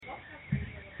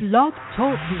Blog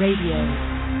Talk Radio.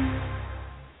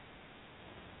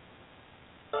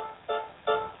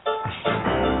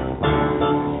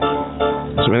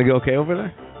 Is everything go okay over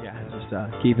there? Yeah, just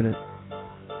keeping it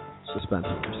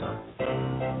suspenseful for some.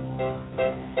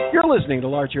 You're listening to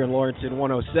Larcher and Lorensen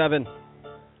 107.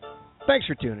 Thanks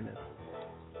for tuning in.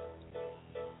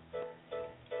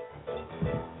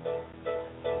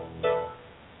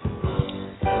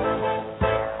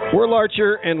 We're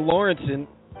Larcher and Lorensen,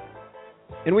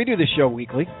 and we do this show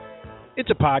weekly.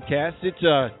 It's a podcast. It's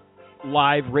a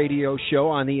live radio show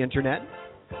on the internet.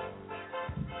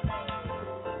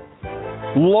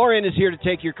 Lauren is here to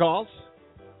take your calls.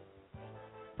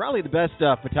 Probably the best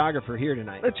photographer here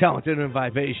tonight. The talented and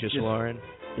vivacious Lauren.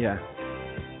 Yeah.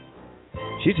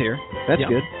 She's here. That's yep.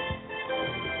 good.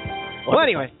 Well,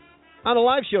 anyway, on the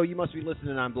live show, you must be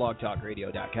listening on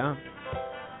blogtalkradio.com.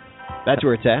 That's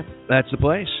where it's at. That's the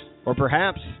place. Or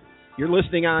perhaps you're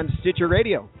listening on Stitcher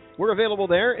Radio. We're available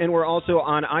there, and we're also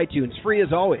on iTunes, free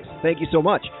as always. Thank you so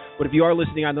much. But if you are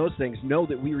listening on those things, know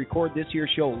that we record this here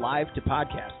show live to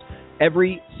podcast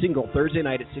every single Thursday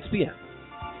night at 6 p.m.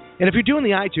 And if you're doing the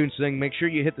iTunes thing, make sure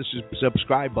you hit the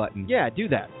subscribe button. Yeah, do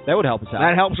that. That would help us out.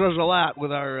 That helps us a lot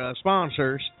with our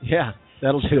sponsors. Yeah,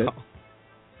 that'll do it.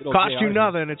 It'll cost you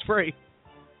nothing. It's free.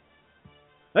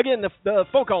 Again, the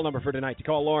phone call number for tonight to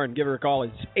call Lauren, give her a call,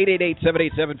 is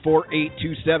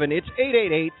 888-787-4827. It's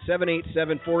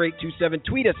 888-787-4827.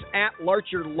 Tweet us at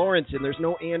Larcher Lorensen. There's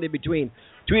no and in between.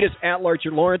 Tweet us at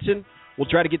Larcher Lorensen. We'll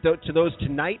try to get to those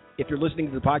tonight. If you're listening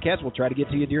to the podcast, we'll try to get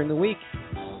to you during the week.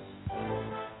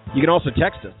 You can also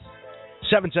text us.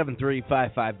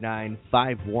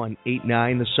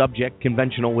 773-559-5189. The subject,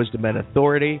 conventional wisdom and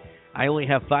authority. I only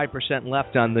have 5%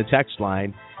 left on the text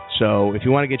line. So if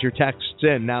you want to get your texts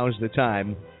in, now is the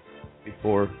time.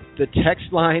 Before the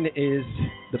text line is,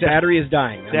 the battery is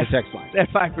dying on the text line. That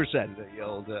 5%, the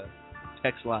old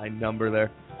text line number there.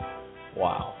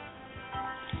 Wow.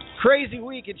 Crazy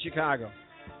week in Chicago.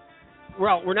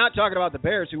 Well, we're not talking about the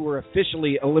Bears, who were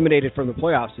officially eliminated from the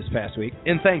playoffs this past week.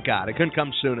 And thank God, it couldn't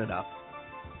come soon enough.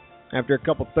 After a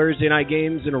couple Thursday night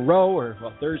games in a row, or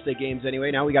Thursday games anyway,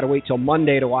 now we got to wait till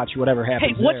Monday to watch whatever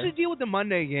happens. Hey, what's the deal with the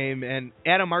Monday game and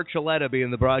Adam Archuleta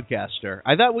being the broadcaster?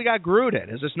 I thought we got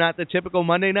Gruden. Is this not the typical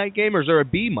Monday night game, or is there a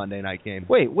B Monday night game?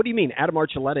 Wait, what do you mean? Adam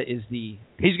Archuleta is the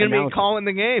He's going to be calling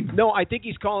the game. No, I think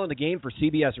he's calling the game for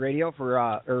CBS Radio for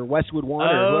or Westwood One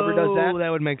or whoever does that. Oh,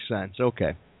 that would make sense.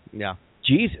 Okay, yeah.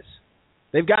 Jesus,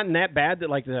 they've gotten that bad that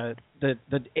like the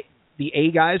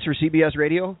A guys for CBS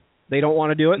Radio, they don't want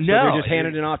to do it, so they're just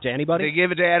handing it off to anybody? They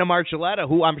give it to Adam Archuleta,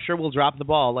 who I'm sure will drop the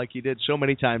ball like he did so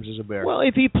many times as a Bear. Well,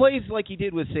 if he plays like he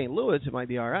did with St. Louis, it might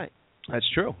be all right. That's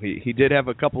true. He did have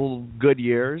a couple good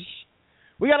years.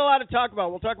 We got a lot to talk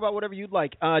about. We'll talk about whatever you'd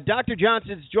like. Dr.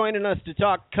 Johnson's joining us to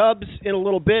talk Cubs in a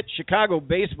little bit. Chicago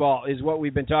baseball is what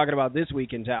we've been talking about this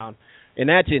week in town, and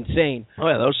that's insane. Oh,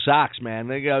 yeah, those Sox, man.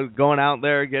 They go going out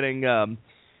there getting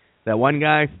that one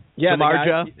guy,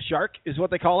 Samardzija. Shark is what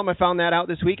they call him. I found that out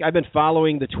this week. I've been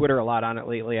following the Twitter a lot on it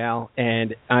lately, Al,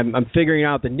 and I'm figuring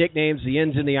out the nicknames, the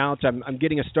ins and the outs. I'm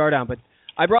getting a start on, but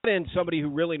I brought in somebody who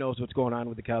really knows what's going on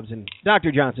with the Cubs, and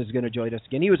Dr. Johnson is going to join us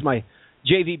again. He was my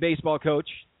JV baseball coach,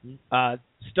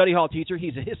 study hall teacher.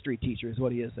 He's a history teacher is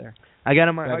what he is there. I got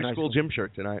him my high school gym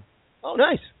shirt tonight. Oh,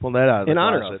 nice. Pull that out of the in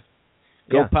honor closet. of.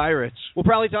 Go Pirates. We'll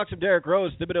probably talk some Derrick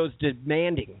Rose. Thibodeau's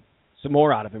demanding some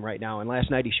more out of him right now, and last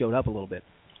night he showed up a little bit.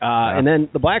 And then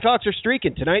the Blackhawks are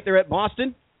streaking. Tonight they're at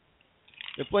Boston.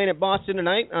 They're playing at Boston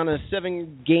tonight on a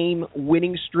 7-game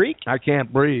winning streak. I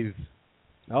can't breathe.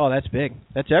 Oh, that's big.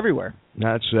 That's everywhere.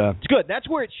 That's it's good. That's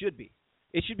where it should be.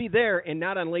 It should be there and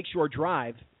not on Lakeshore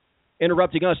Drive,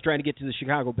 interrupting us trying to get to the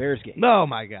Chicago Bears game. Oh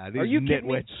my God! These are you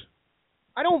nitwits?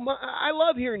 I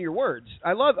love hearing your words.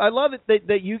 I love it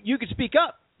that you can speak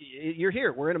up. You're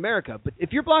here. We're in America. But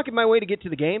if you're blocking my way to get to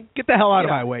the game, get the hell out of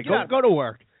my way. Go to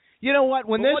work. You know what?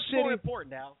 What's more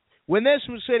important, Al? When this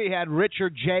city had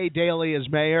Richard J. Daley as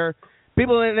mayor,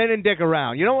 people they didn't dick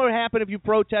around. You know what would happen if you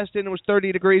protested and it was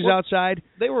 30 degrees outside?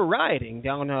 They were rioting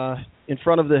down in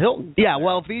front of the Hilton. Yeah,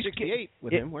 well, if these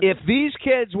if these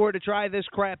kids were to try this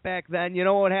crap back then, you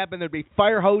know what would happen? There'd be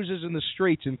fire hoses in the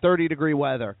streets in 30-degree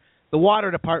weather. The water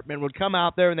department would come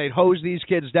out there and they'd hose these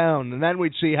kids down, and then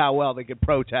we'd see how well they could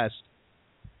protest.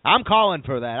 I'm calling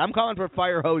for that. I'm calling for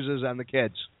fire hoses on the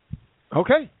kids.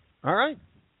 Okay. All right.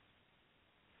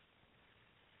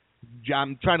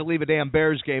 I'm trying to leave a damn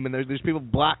Bears game, and there's people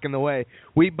blocking the way.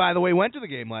 We, by the way, went to the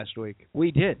game last week.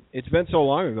 We did. It's been so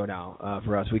long ago now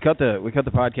for us. We cut the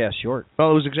podcast short.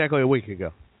 Well, it was exactly a week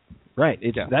ago. Right.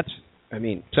 That's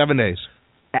 7 days.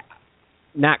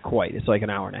 Not quite. It's like an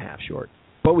hour and a half short.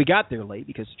 But we got there late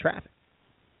because of traffic.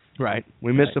 Right.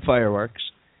 We missed the fireworks,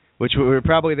 which were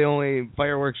probably the only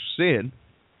fireworks we're seeing.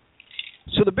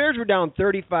 So the Bears were down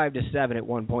 35-7 at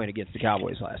one point against the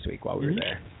Cowboys last week while we were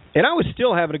there. And I was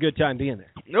still having a good time being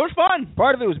there. It was fun.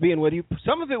 Part of it was being with you.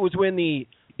 Some of it was when the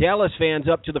Dallas fans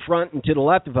up to the front and to the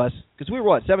left of us, because we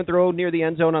were, 7th row near the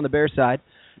end zone on the Bears side.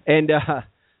 And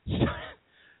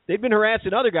they'd been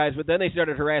harassing other guys, but then they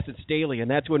started harassing Staley, and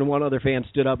that's when one other fan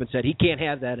stood up and said, he can't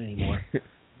have that anymore.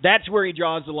 That's where he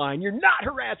draws the line. You're not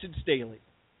harassing Staley.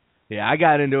 Yeah, I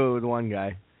got into it with one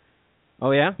guy. Oh,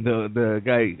 yeah? The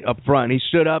guy up front, he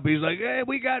stood up. He's like, hey,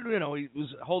 we got, he was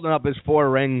holding up his 4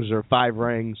 rings or 5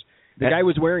 rings. The guy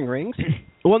was wearing rings?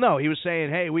 Well, no, he was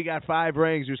saying, hey, we got 5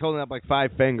 rings. He was holding up like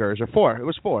 5 fingers or 4. It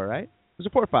was 4, right? Was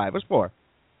it 4 or 5? It was 4.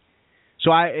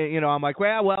 So I'm like,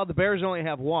 well, the Bears only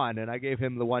have 1, and I gave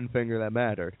him the 1 finger that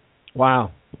mattered.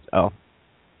 Wow. Oh,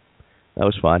 that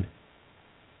was fun.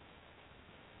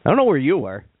 I don't know where you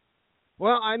were.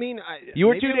 Well, I mean, you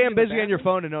were too damn busy on your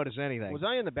phone to notice anything. Was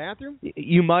I in the bathroom?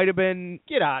 You might have been.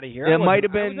 Get out of here. It might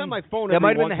have been. I was on my phone That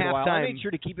every might have once been in a while. halftime. I made sure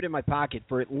to keep it in my pocket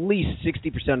for at least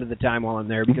 60% of the time while I'm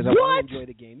there because I want to enjoy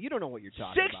the game. You don't know what you're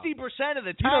talking 60% of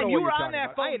the You time. don't know You what were you're on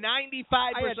that talking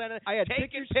phone 95% of I had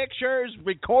taking pictures,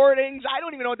 recordings. I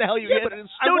don't even know what the hell you did in the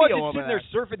I studio wasn't over sitting there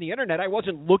surfing the internet. I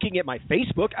wasn't looking at my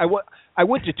Facebook. I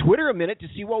went to Twitter a minute to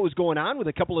see what was going on with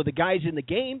a couple of the guys in the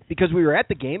game because we were at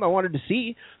the game. I wanted to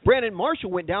see. Brandon Marshall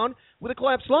went down with a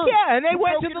collapsed lung. Yeah, and they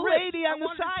went to broken the ribs. lady on the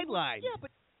sideline. Yeah, but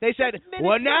they said,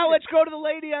 well, now let's go to the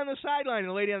lady on the sideline. And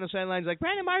the lady on the sideline's like,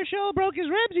 Brandon Marshall broke his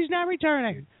ribs. He's not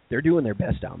returning. They're doing their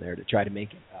best down there to try to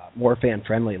make it more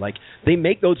fan-friendly. Like, they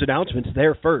make those announcements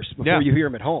there first before you hear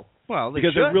them at home. Well,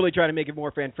 because they're really trying to make it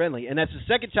more fan-friendly. And that's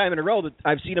the second time in a row that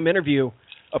I've seen them interview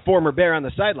a former Bear on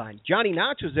the sideline. Johnny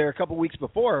Knox was there a couple weeks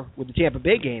before with the Tampa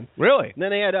Bay game. Really? And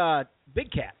then they had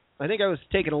Big Cat. I think I was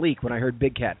taking a leak when I heard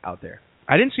Big Cat out there.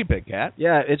 I didn't see Big Cat.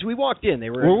 Yeah, as we walked in, they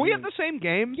were. Were we at the same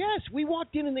game? Yes, we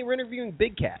walked in and they were interviewing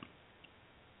Big Cat.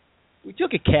 We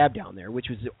took a cab down there, which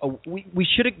was we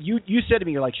should have. You said to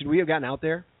me, you're like, should we have gotten out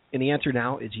there? And the answer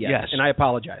now is yes. And I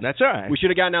apologize. That's all right. We should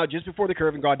have gotten out just before the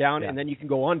curve and gone down, and then you can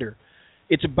go under.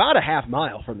 It's about a half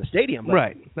mile from the stadium. But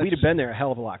right. We'd have been there a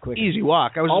hell of a lot quicker. Easy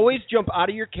walk. Always jump out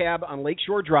of your cab on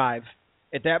Lakeshore Drive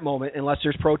at that moment, unless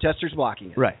there's protesters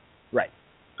blocking it. Right. Right.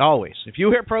 Always. If you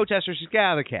hear protesters, just get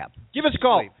out of the cab. Give us a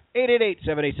call.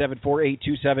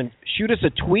 888-787-4827. Shoot us a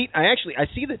tweet. I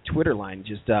see the Twitter line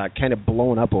just kind of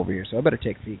blowing up over here, so I better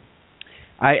take a peek.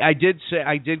 I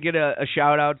did get a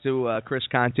shout out to Chris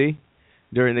Conti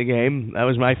during the game. That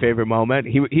was my favorite moment.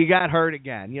 He got hurt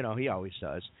again. He always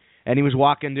does. And he was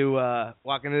walking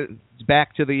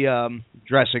back to the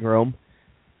dressing room.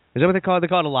 Is that what they call it? They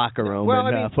call it a locker room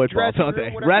in football, don't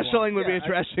they? Wrestling would be a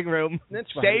dressing room. That's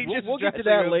fine. Stage we'll get to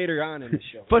that room. later on in the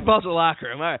show. Football's a locker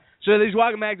room. All right. So he's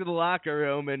walking back to the locker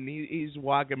room, and he's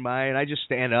walking by, and I just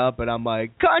stand up, and I'm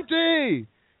like, Conti!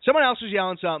 Someone else was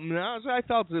yelling something, and I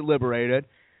felt liberated.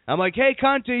 I'm like, hey,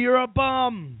 Conti, you're a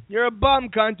bum. You're a bum,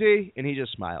 Conti. And he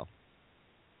just smiled.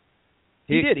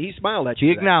 He did. He smiled at you.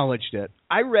 He acknowledged it.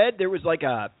 I read there was like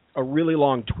a really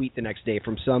long tweet the next day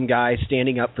from some guy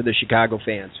standing up for the Chicago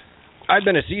fans. I've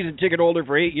been a season ticket holder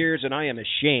for 8 years, and I am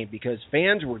ashamed because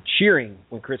fans were cheering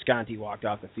when Chris Conti walked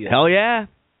off the field. Hell yeah.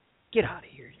 Get out of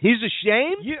here. He's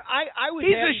ashamed? He's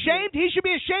ashamed? He should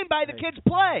be ashamed by the kids'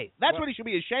 play. That's what he should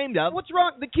be ashamed of. What's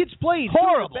wrong? The kids' play. He's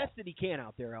horrible. doing the best that he can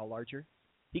out there, Al Larcher.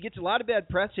 He gets a lot of bad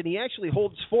press, and he actually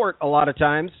holds fort a lot of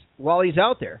times while he's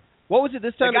out there. What was it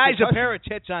this time? The guy's a pair of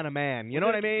tits on a man. You know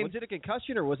what I mean? Was it a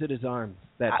concussion or was it his arm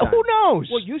that time? Who knows?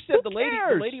 Well, you said Who the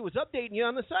cares? lady was updating you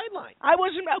on the sideline. I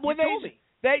wasn't. When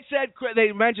they said,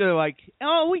 they mentioned, like,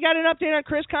 oh, we got an update on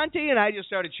Chris Conti, and I just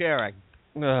started cheering.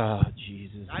 Oh,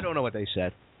 Jesus. I don't know what they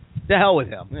said. The hell with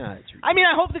him. Yeah, I mean,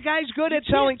 I hope the guy's good at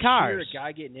selling cars. Cheer a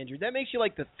guy getting injured. That makes you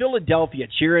like the Philadelphia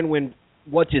cheering when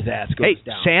what's-his-ass goes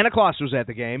down. Santa Claus was at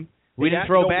the game. We didn't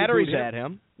throw batteries at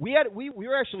him. We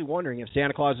were actually wondering if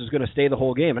Santa Claus was going to stay the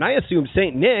whole game, and I assumed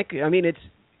St. Nick. I mean,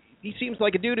 he seems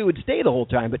like a dude who would stay the whole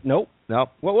time, but nope.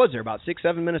 What was there, about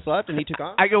 6-7 minutes left, and he took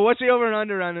off? I go, what's the over and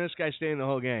under on this guy staying the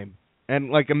whole game? And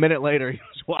like a minute later, he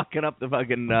was walking up the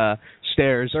fucking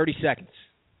stairs. 30 seconds.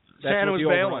 Santa was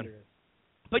bailing.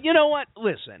 But you know what?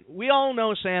 Listen, we all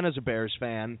know Santa's a Bears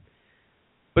fan,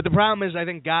 but the problem is I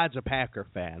think God's a Packer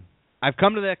fan. I've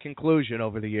come to that conclusion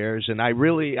over the years, and I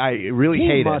really hate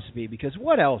it. He must be, because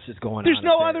what else is going on? There's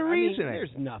no other reason. There's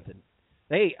nothing.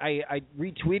 I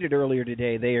retweeted earlier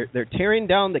today. They're tearing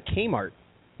down the Kmart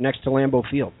next to Lambeau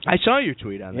Field. I saw your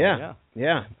tweet on that.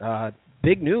 Yeah.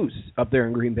 Big news up there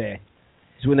in Green Bay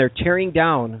is when they're tearing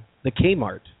down the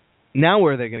Kmart. Now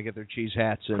where are they going to get their cheese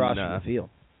hats across the field?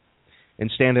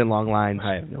 and stand in long lines.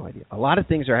 I have no idea. A lot of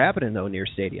things are happening, though, near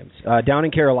stadiums. Down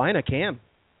in Carolina, Cam.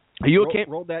 Are you a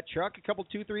Cam? Rolled that truck a couple,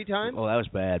 2-3 times. Oh, that was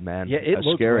bad, man. Yeah, it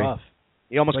looked scary. rough.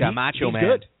 He almost But got Macho he's Man.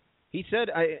 Good. He said,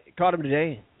 I caught him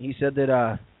today. He said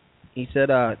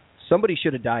that somebody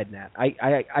should have died in that.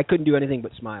 I couldn't do anything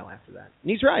but smile after that.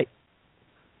 And he's right.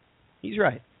 He's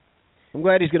right. I'm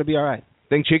glad he's going to be all right.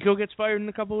 Think Chico gets fired in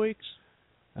a couple weeks?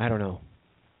 I don't know.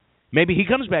 Maybe he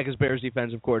comes back as Bears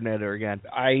defensive coordinator again.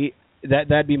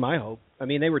 That'd be my hope. I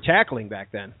mean, they were tackling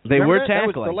back then. They Remember were that?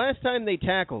 tackling. That was the last time they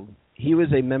tackled. He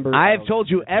was a member. I have told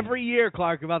you every year,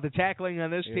 Clark, about the tackling on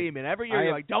this team, and every year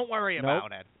you're like, don't worry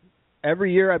about it.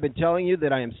 Every year I've been telling you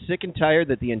that I am sick and tired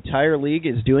that the entire league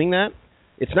is doing that.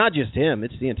 It's not just him.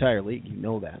 It's the entire league. You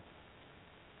know that.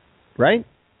 Right?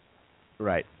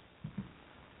 Right.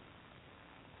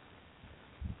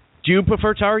 Do you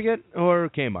prefer Target or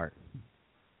Kmart?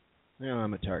 No,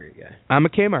 I'm a Target guy. I'm a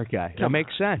Kmart guy. That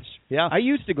makes sense. Yeah. I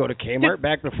used to go to Kmart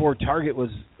back before Target was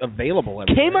available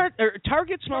everywhere.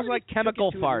 Target smells like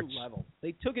chemical farts.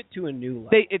 They took it to a new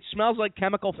level. It smells like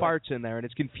chemical farts in there, and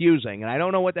it's confusing. And I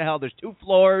don't know what the hell. There's 2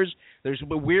 floors. There's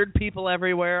weird people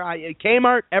everywhere.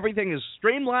 Kmart, everything is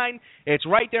streamlined. It's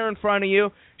right there in front of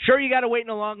you. Sure, you got to wait in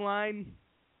a long line.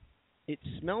 It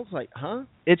smells like, huh?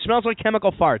 It smells like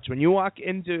chemical farts. When you walk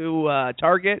into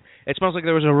Target, it smells like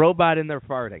there was a robot in there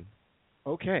farting.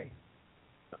 Okay.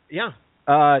 Yeah.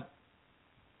 I'll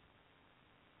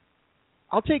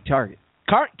take Target.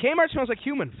 Kmart smells like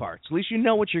human farts. At least you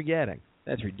know what you're getting.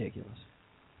 That's ridiculous.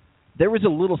 There was a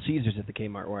Little Caesars at the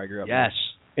Kmart where I grew up. Yes.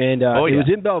 And it was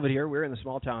in Belvedere. We were in the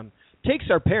small town. Takes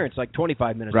our parents like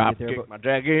 25 minutes to get there. Kicked my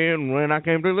jack in when I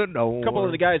came to the door. A couple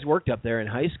of the guys worked up there in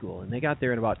high school, and they got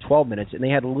there in about 12 minutes, and they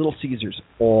had Little Caesars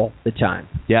all the time.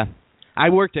 Yeah. I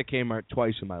worked at Kmart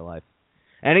twice in my life.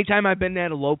 Anytime I've been at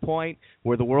a low point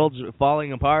where the world's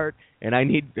falling apart and I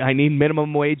need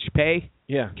minimum wage pay,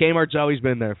 Kmart's always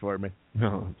been there for me.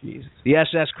 Oh, Jesus. The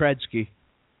SS Kredsky.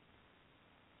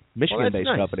 Michigan-based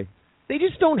company. They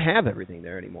just don't have everything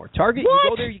there anymore. Target, what? You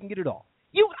go there, you can get it all.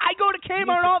 I go to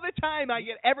Kmart all the time. I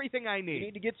get everything I need. You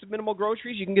need to get some minimal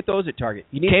groceries, you can get those at Target.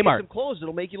 You need to get some clothes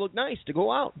that'll make you look nice to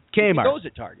go out. Kmart. You can get those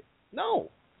at Target. No.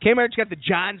 Kmart's got the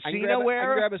John Cena wear. I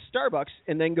can grab a Starbucks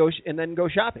and then go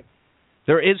shopping.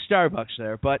 There is Starbucks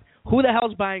there, but who the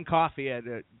hell's buying coffee at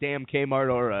a damn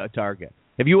Kmart or a Target?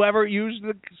 Have you ever used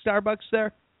the Starbucks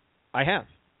there? I have.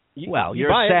 You're a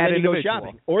individual. sad individual. You go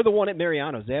shopping. Or the one at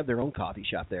Mariano's. They have their own coffee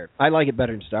shop there. I like it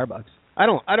better than Starbucks. I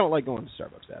don't like going to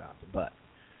Starbucks that often, but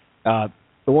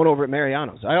the one over at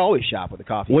Mariano's, I always shop with a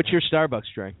coffee. What's your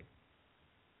Starbucks drink?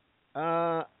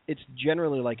 It's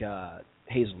generally like a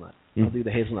hazelnut. I'll do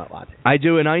the hazelnut latte. I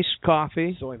do an iced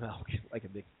coffee. Soy milk, like a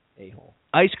big a-hole.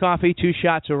 Iced coffee, 2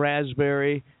 shots of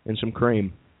raspberry, and some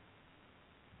cream.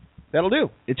 That'll do.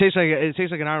 It tastes like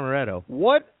an amaretto.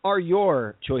 What are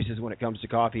your choices when it comes to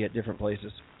coffee at different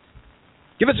places?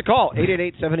 Give us a call,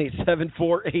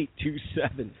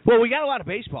 888-787-4827. Well, we got a lot of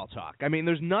baseball talk. I mean,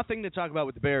 there's nothing to talk about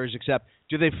with the Bears except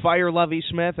do they fire Lovie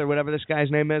Smith or whatever this guy's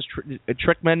name is,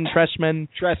 Tressman?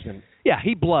 Yeah,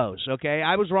 he blows, okay?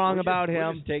 I was wrong about him.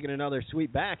 We're just taking another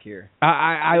sweep back here.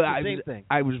 Same thing.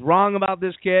 I was wrong about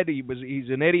this kid. He's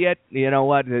an idiot. You know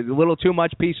what? A little too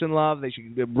much peace and love. They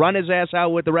should run his ass out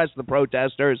with the rest of the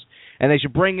protesters, and they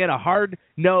should bring in a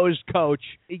hard-nosed coach.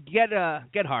 Get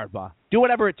Harbaugh. Do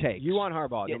whatever it takes. You want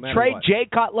Harbaugh, no matter trade what. Jay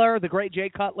Cutler, the great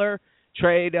Jay Cutler.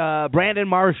 Trade Brandon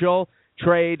Marshall.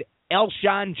 Trade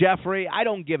Elshon Jeffrey. I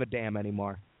don't give a damn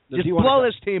anymore. Just blow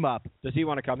this team up. Does he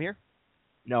want to come here?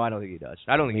 No, I don't think he does.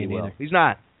 I don't think he will. He's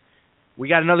not. We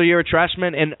got another year of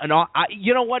Tressman, and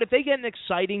you know what? If they get an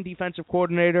exciting defensive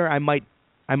coordinator, I might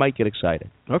get excited.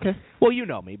 Okay. Well, you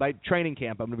know me. By training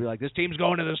camp, I'm going to be like, this team's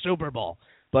going to the Super Bowl.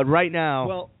 But right now...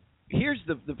 Well, here's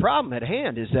the problem at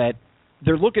hand is that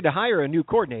they're looking to hire a new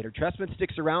coordinator. Tressman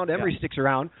sticks around. Emery sticks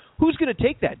around. Who's going to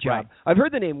take that job? Right. I've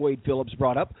heard the name Wade Phillips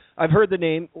brought up. I've heard the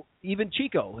name, even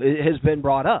Chico has been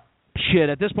brought up. Shit,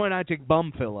 at this point, I'd take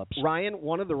Bum Phillips. Ryan,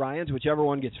 one of the Ryans, whichever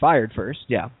one gets fired first.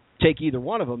 Yeah. Take either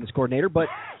one of them as coordinator, but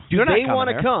do they want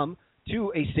to come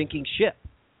to a sinking ship?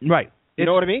 Right. You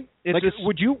know what I mean? Like,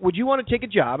 would you want to take a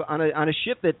job on a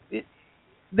ship that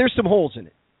there's some holes in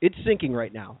it? It's sinking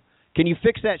right now. Can you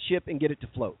fix that ship and get it to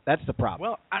float? That's the problem.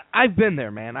 Well, I've been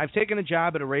there, man. I've taken a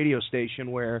job at a radio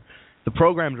station where the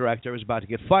program director was about to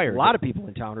get fired. A lot of people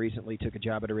in town recently took a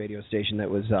job at a radio station that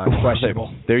was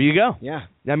questionable. There you go. Yeah.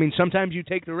 I mean, sometimes you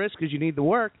take the risk because you need the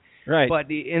work. Right. But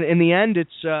in the end,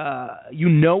 it's you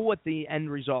know what the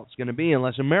end result's going to be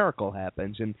unless a miracle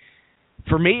happens. And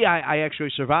for me, I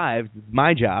actually survived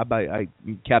my job. I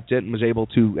kept it and was able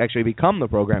to actually become the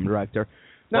program director.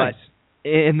 Nice.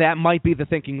 And that might be the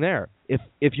thinking there.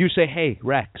 If you say, hey,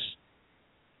 Rex,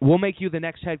 we'll make you the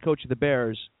next head coach of the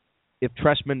Bears if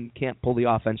Trestman can't pull the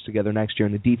offense together next year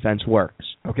and the defense works.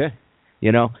 Okay.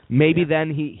 Maybe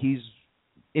then he's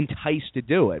enticed to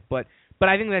do it. But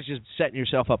I think that's just setting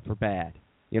yourself up for bad.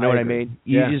 You know what I mean?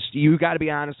 You got to be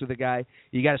honest with the guy.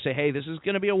 You got to say, hey, this is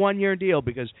going to be a 1-year deal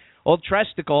because old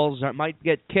Tresticles might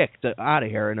get kicked out of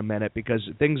here in a minute because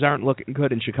things aren't looking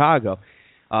good in Chicago.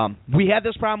 We had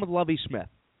this problem with Lovie Smith.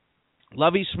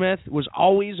 Lovie Smith was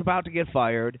always about to get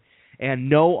fired, and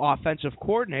no offensive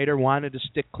coordinator wanted to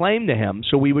stick claim to him,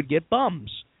 so we would get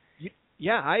bums.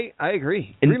 Yeah, I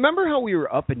agree. And remember how we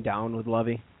were up and down with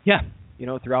Lovie? Yeah.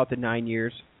 Throughout the 9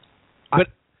 years? But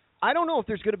I don't know if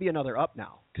there's going to be another up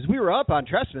now because we were up on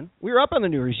Trestman. We were up on the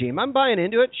new regime. I'm buying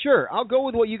into it. Sure, I'll go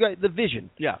with what you got, the vision.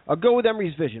 Yeah. I'll go with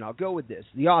Emery's vision. I'll go with this.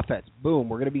 The offense, boom,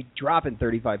 we're going to be dropping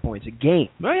 35 points a game.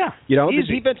 Oh, yeah. The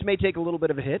defense may take a little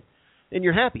bit of a hit, and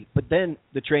you're happy. But then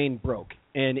the train broke,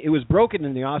 and it was broken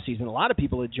in the offseason. A lot of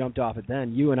people had jumped off it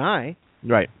then. You and I,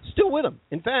 right, still with them.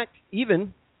 In fact,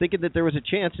 even thinking that there was a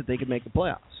chance that they could make the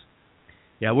playoffs.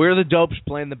 Yeah, we're the dopes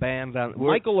playing the band.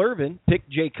 Michael Irvin picked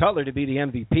Jay Cutler to be the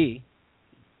MVP.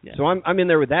 Yeah. So I'm in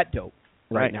there with that dope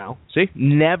right now. See?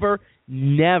 Never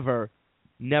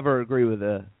agree with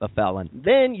a felon.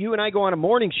 Then you and I go on a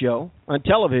morning show on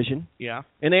television. Yeah.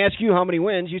 And they ask you how many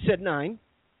wins. You said 9,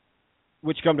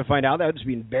 which come to find out, that was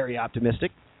being very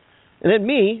optimistic. And then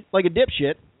me, like a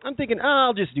dipshit, I'm thinking,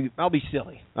 I'll be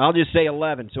silly. I'll just say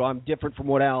 11 so I'm different from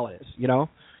what Al is, Because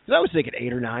I was thinking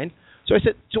 8 or 9. So I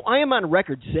said, so I am on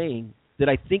record saying that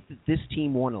I think that this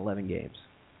team won 11 games.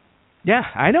 Yeah,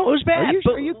 I know it was bad.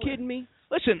 Are you kidding me?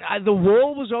 Listen, the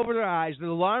wool was over their eyes. The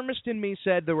alarmist in me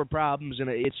said there were problems, and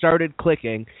it started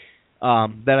clicking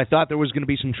that I thought there was going to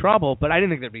be some trouble, but I didn't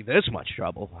think there'd be this much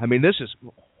trouble. I mean, this is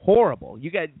horrible.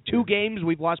 You got 2 games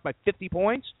we've lost by 50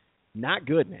 points? Not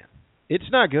good, man. It's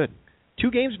not good. 2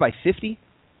 games by 50?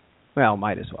 Well,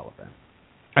 might as well have been.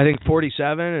 I think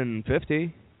 47 and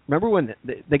 50. Remember when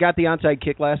they got the onside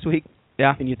kick last week?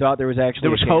 Yeah. And you thought there was actually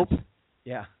a chance? Hope.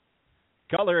 Yeah.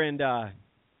 Cutler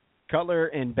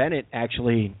and Bennett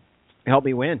actually helped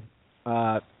me win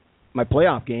my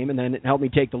playoff game, and then it helped me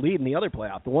take the lead in the other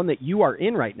playoff, the one that you are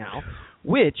in right now,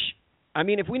 which, I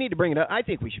mean, if we need to bring it up, I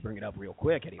think we should bring it up real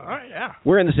quick anyway. All right, yeah.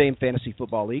 We're in the same fantasy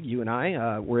football league, you and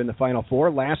I. We're in the Final Four.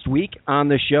 Last week on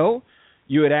the show,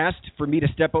 you had asked for me to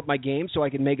step up my game so I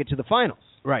could make it to the finals.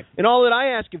 Right. And all that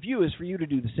I ask of you is for you to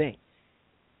do the same.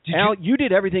 Al, you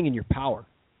did everything in your power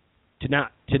to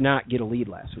not get a lead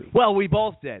last week. Well, we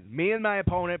both did. Me and my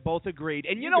opponent both agreed.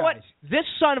 And you know what? This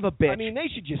son of a bitch. I mean, they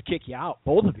should just kick you out,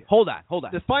 both of you. Hold on.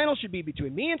 The final should be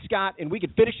between me and Scott, and we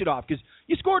could finish it off because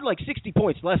you scored like 60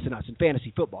 points less than us in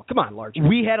fantasy football. Come on, Larcher.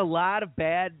 We had a lot of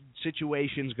bad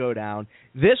situations go down.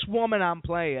 This woman I'm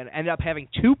playing ended up having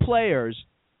 2 players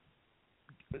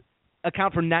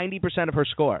account for 90% of her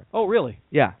score. Oh, really?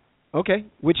 Yeah. Okay.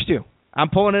 Which 2?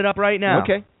 I'm pulling it up right now.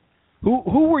 Okay.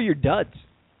 Who were your duds?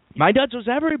 My duds was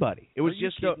everybody. It was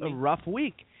just a rough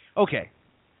week. Okay.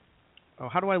 Oh,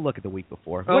 how do I look at the week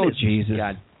before? Jesus.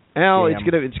 God. Al,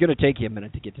 it's gonna take you a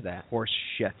minute to get to that. Horse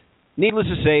shit. Needless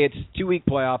to say, it's a 2-week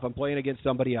playoff. I'm playing against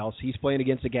somebody else. He's playing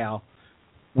against a gal.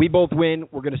 We both win.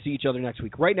 We're going to see each other next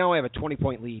week. Right now, I have a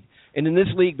 20-point lead. And in this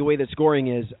league, the way that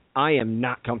scoring is, I am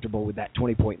not comfortable with that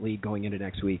 20-point lead going into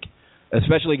next week,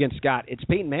 especially against Scott. It's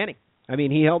Peyton Manning. I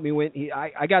mean, he helped me win.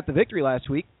 I got the victory last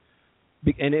week,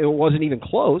 and it wasn't even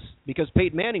close because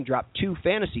Peyton Manning dropped 2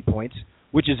 fantasy points,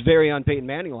 which is very un-Peyton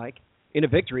Manning-like, in a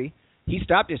victory. He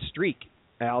stopped his streak.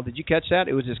 Al, did you catch that?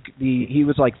 It was he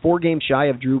was like 4 games shy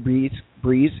of Drew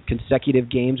Brees consecutive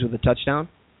games with a touchdown.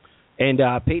 And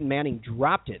Peyton Manning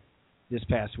dropped it this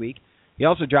past week. He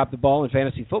also dropped the ball in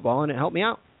fantasy football, and it helped me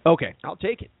out. Okay. I'll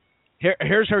take it.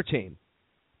 Here's her team.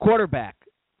 Quarterback,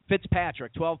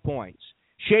 Fitzpatrick, 12 points.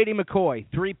 Shady McCoy,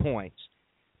 3 points.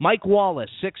 Mike Wallace,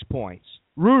 6 points.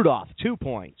 Rudolph, 2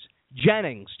 points.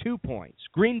 Jennings, 2 points.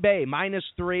 Green Bay,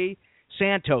 -3.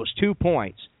 Santos, 2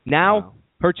 points. Now,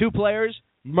 her 2 players,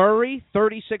 Murray,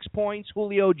 36 points.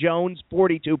 Julio Jones,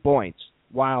 42 points.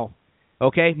 Wow.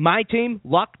 Okay, my team,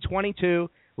 Luck, 22.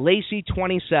 Lacey,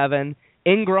 27.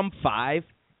 Ingram, 5.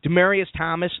 Demaryius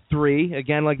Thomas, 3,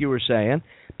 again, like you were saying.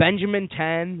 Benjamin,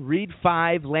 10. Reed,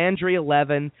 5. Landry,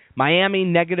 11. Miami,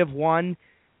 -1.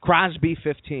 Crosby,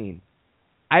 15.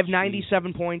 I have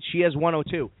 97 points. She has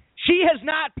 102. She has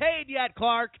not paid yet,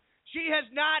 Clark. She has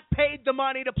not paid the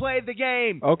money to play the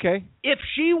game. Okay. If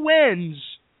she wins,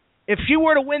 If she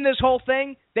were to win this whole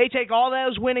thing, they take all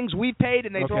those winnings we've paid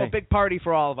and they throw a big party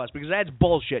for all of us because that's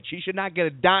bullshit. She should not get a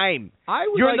dime.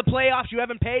 You're in the playoffs. You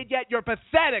haven't paid yet. You're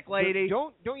pathetic, lady.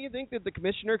 Don't you think that the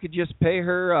commissioner could just pay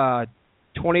her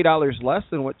 $20 less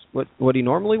than what he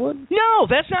normally would? No,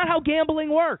 that's not how gambling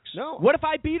works. No. What if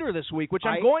I beat her this week, which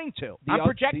I'm going to? I'm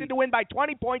projected to win by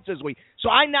 20 points this week. So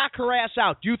I knock her ass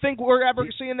out. Do you think we're ever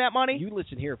seeing that money? You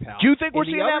listen here, pal. Do you think we're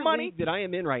seeing that money? League that I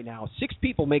am in right now, 6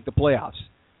 people make the playoffs.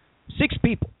 6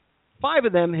 people. 5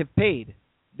 of them have paid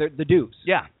the dues.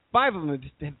 Yeah. 5 of them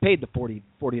have paid the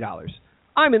 $40.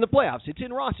 I'm in the playoffs. It's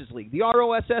in Ross's league, the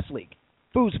ROSS league.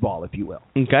 Foosball, if you will.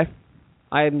 Okay.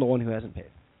 I am the one who hasn't paid.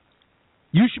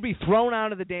 You should be thrown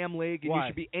out of the damn league, and Why? you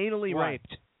should be anally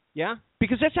raped. Yeah?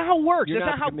 Because that's not how it works. That's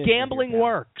not how gambling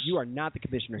works. You are not the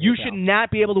commissioner. You should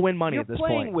not be able to win money You're at this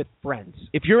point. You're playing with friends.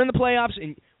 If you're in the playoffs,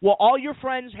 all your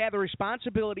friends have the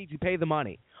responsibility to pay the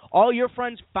money. All your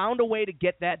friends found a way to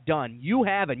get that done. You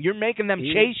haven't. You're making them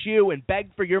chase you and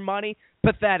beg for your money.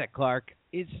 Pathetic, Clark.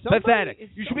 Pathetic.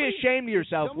 You should be ashamed of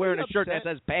yourself wearing a shirt that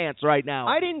says pants right now.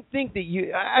 I didn't think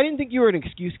you were an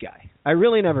excuse guy. I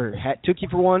really never took you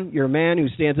for one. You're a man who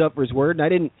stands up for his word,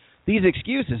 and these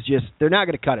excuses they're not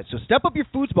going to cut it. So step up your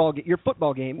football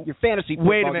game, your fantasy football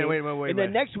Wait a minute. and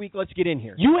then next week let's get in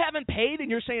here. You haven't paid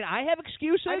and you're saying I have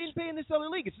excuses? I didn't pay in this other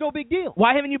league. It's no big deal.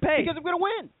 Why haven't you paid? Because I'm going to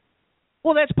win.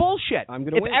 Well, that's bullshit. I'm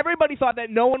going to win. If everybody thought that,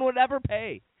 no one would ever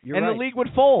pay, You're right. the league would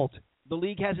fold. The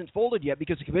league hasn't folded yet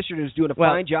because the commissioner is doing a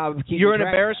fine job of keeping You're an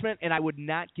track. embarrassment, and I would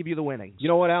not give you the winnings. You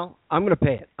know what, Al? I'm going to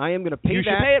pay it. I am going to pay You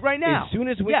should pay it right now. As soon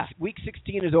as week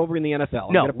 16 is over in the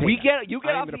NFL. No, you get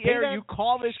off the air, you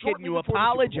call this kid, and you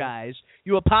apologize.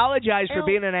 You apologize for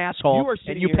being an asshole,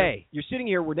 and you pay. You're sitting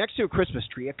here. We're next to a Christmas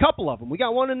tree, a couple of them. We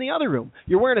got one in the other room.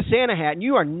 You're wearing a Santa hat, and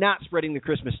you are not spreading the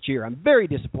Christmas cheer. I'm very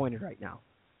disappointed right now.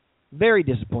 Very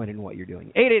disappointed in what you're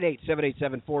doing.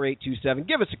 888-787-4827.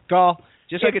 Give us a call.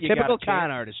 Just like a typical con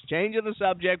artist, changing the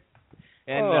subject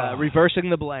and reversing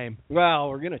the blame. Well,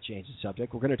 we're going to change the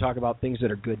subject. We're going to talk about things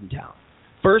that are good in town.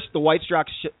 First, the White Sox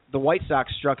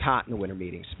struck hot in the winter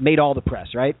meetings. Made all the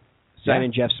press, right?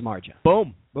 Signing Jeff Samardzija.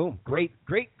 Boom. Great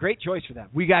choice for them.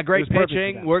 We got great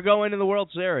pitching. We're going to the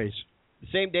World Series. The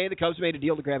same day, the Cubs made a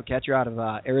deal to grab a catcher out of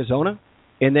Arizona.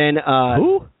 And then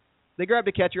who? They grabbed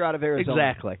a catcher out of Arizona.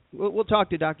 Exactly. We'll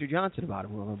talk to Dr. Johnson about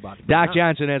him. Doc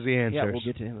Johnson has the answers. Yeah, we'll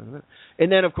get to him in a minute.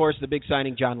 And then, of course, the big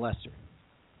signing, John Lester.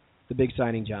 The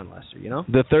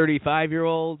The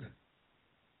 35-year-old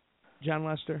John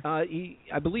Lester?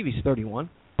 I believe he's 31.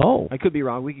 Oh. I could be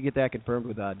wrong. We could get that confirmed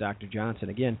with Dr. Johnson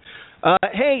again.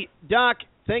 Hey, Doc,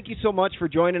 thank you so much for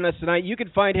joining us tonight. You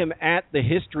can find him at The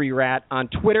History Rat on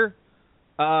Twitter.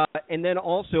 And then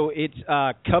also it's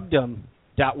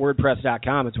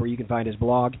cubdom.wordpress.com. It's where you can find his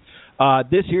blog.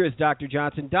 This here is Dr.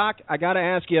 Johnson. Doc, I got to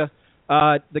ask you,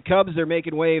 the Cubs, they're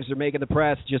making waves. They're making the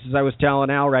press, just as I was telling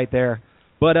Al right there.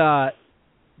 But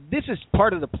this is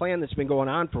part of the plan that's been going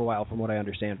on for a while, from what I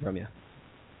understand from you.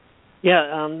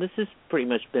 Yeah, this has pretty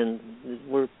much been,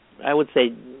 I would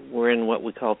say we're in what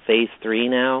we call phase 3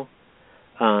 now.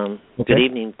 Okay. Good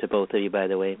evening to both of you, by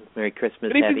the way. Merry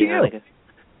Christmas. Good evening Happy to you.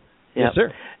 Yes,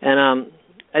 sir. And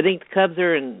I think the Cubs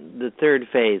are in the third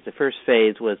phase. The first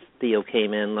phase was Theo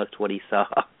came in, looked what he saw,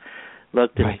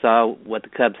 saw what the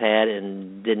Cubs had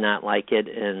and did not like it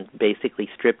and basically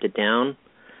stripped it down,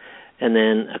 and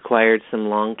then acquired some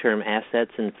long-term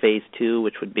assets in phase 2,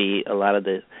 which would be a lot of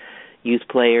the youth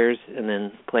players and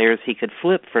then players he could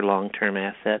flip for long-term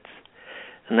assets.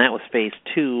 And that was phase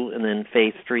 2, and then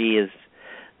phase 3 is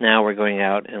now we're going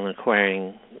out and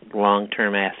acquiring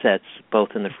long-term assets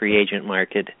both in the free agent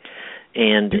market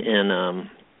and in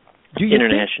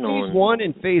international. Phase 1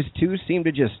 and phase 2 seem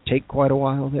to just take quite a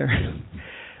while there.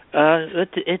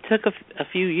 It took a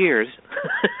few years.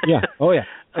 Yeah. Oh yeah.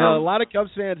 A lot of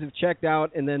Cubs fans have checked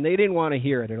out, and then they didn't want to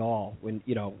hear it at all. When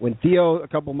Theo a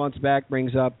couple months back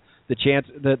brings up the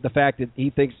fact that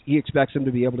he expects them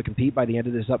to be able to compete by the end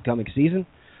of this upcoming season,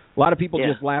 a lot of people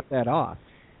just laugh that off.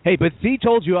 Hey, but Theo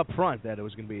told you up front that it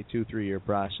was going to be a 2-3 year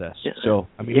process. Yeah. So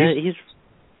I mean, he's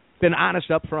been honest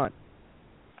up front.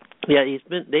 Yeah,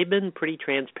 they've been pretty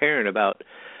transparent about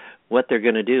what they're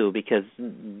going to do, because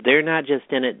they're not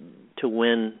just in it to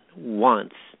win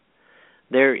once.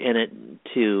 They're in it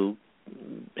to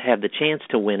have the chance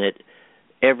to win it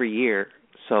every year.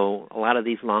 So a lot of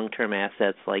these long-term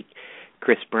assets like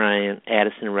Chris Bryant,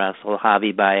 Addison Russell,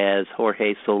 Javi Baez,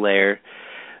 Jorge Soler,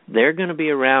 they're going to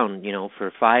be around,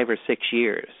 for 5 or 6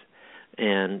 years.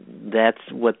 And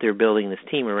that's what they're building this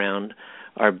team around,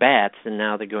 are bats, and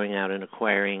now they're going out and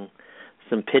acquiring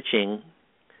some pitching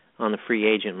on the free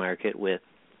agent market with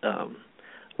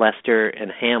Lester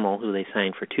and Hamill, who they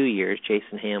signed for 2 years.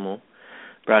 Jason Hamill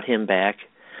brought him back,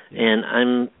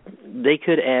 and they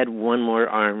could add one more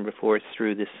arm before it's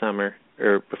through this summer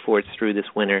or before it's through this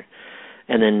winter,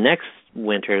 and then next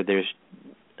winter there's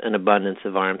an abundance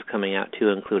of arms coming out too,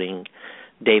 including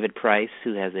David Price,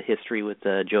 who has a history with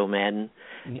Joe Madden,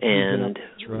 and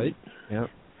Detroit.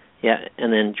 Yeah,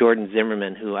 and then Jordan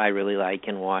Zimmerman, who I really like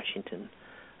in Washington.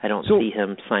 I don't see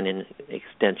him signing an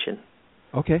extension.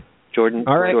 Okay. Jordan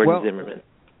Zimmerman.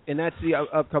 And that's the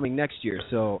upcoming next year.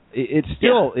 So it's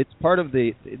still it's part of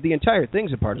the entire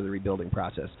thing's a part of the rebuilding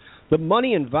process. The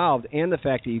money involved and the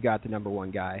fact that you got the number one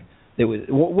guy that was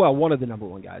one of the number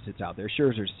one guys that's out there.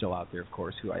 Scherzer's still out there, of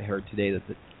course, who I heard today that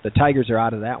the Tigers are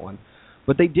out of that one,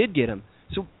 but they did get him.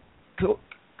 So,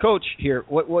 Coach, here,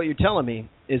 what you're telling me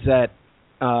is that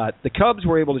the Cubs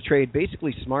were able to trade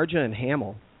basically Smarja and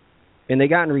Hamill. And they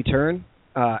got in return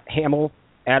Hamill,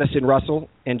 Addison Russell,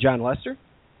 and John Lester?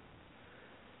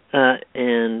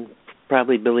 And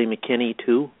probably Billy McKinney,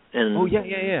 too. And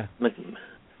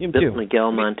Him too.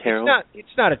 Miguel Montero. It's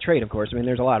not a trade, of course. I mean,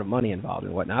 there's a lot of money involved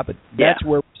and whatnot, but that's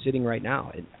where we're sitting right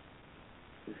now.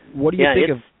 What do you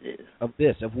think of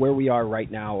this, of where we are right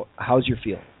now? How's your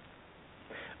feeling?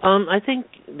 I think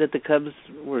that the Cubs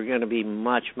were going to be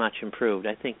much, much improved.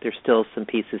 I think there's still some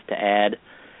pieces to add.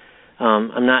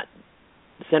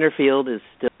 Center field is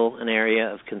still an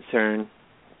area of concern,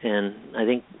 and I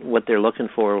think what they're looking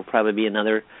for will probably be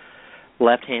another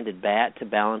left-handed bat to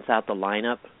balance out the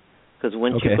lineup. Because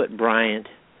once you put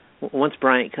once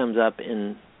Bryant comes up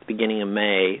in the beginning of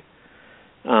May,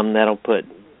 that'll put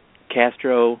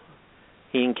Castro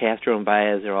and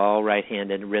Baez are all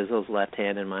right-handed. Rizzo's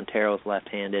left-handed, Montero's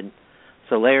left-handed,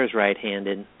 Soler's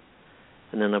right-handed,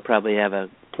 and then they'll probably have a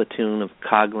platoon of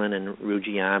Coghlan and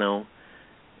Ruggiano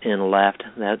in left.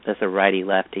 That's a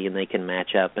righty-lefty, and they can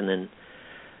match up. And then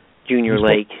Junior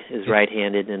Lake is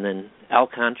right-handed, and then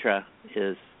Alcantara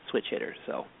is switch hitter.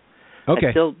 So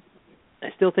I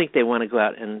still think they want to go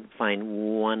out and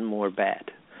find one more bat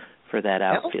for that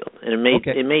outfield, and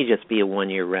it may just be a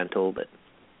 1-year rental, but.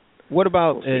 What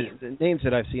about the names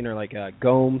that I've seen are like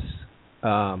Gomes?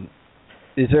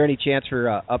 Is there any chance for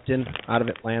Upton out of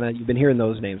Atlanta? You've been hearing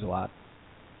those names a lot.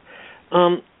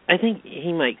 I think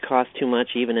he might cost too much,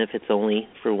 even if it's only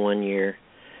for 1 year.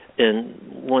 And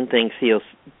one thing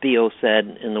Theo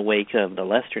said in the wake of the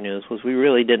Lester news was we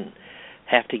really didn't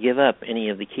have to give up any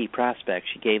of the key prospects.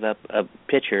 She gave up a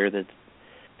pitcher that's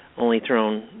only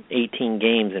thrown 18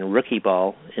 games in rookie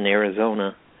ball in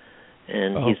Arizona,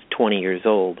 and he's 20 years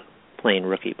old playing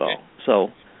rookie ball. So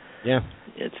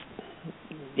it's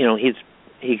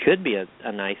he could be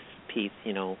a nice piece,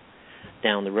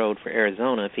 down the road for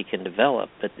Arizona if he can develop,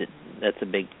 but that's a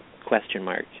big question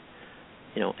mark.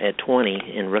 At 20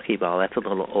 in rookie ball, that's a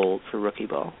little old for rookie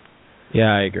ball.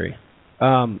 Yeah, I agree.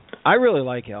 I really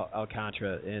like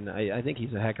Alcantara, and I think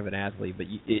he's a heck of an athlete, but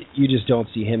you just don't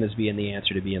see him as being the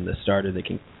answer to being the starter that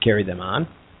can carry them on?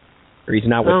 Or he's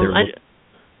not what they're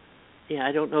looking.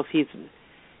 I don't know if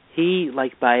he,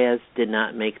 like Baez, did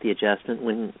not make the adjustment.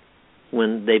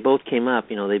 When they both came up,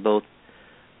 they both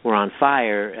were on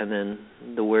fire, and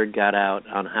then the word got out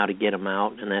on how to get them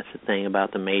out, and that's the thing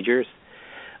about the majors.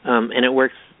 And it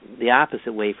works the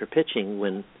opposite way for pitching.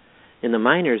 When in the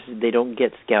minors, they don't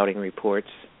get scouting reports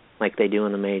like they do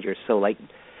in the majors. So like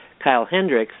Kyle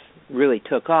Hendricks really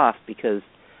took off because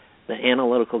the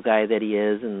analytical guy that he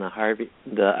is and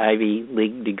the Ivy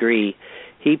League degree,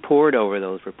 he poured over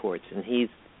those reports, and he's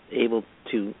able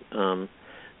to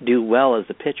do well as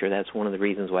a pitcher. That's one of the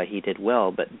reasons why he did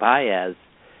well. But Baez,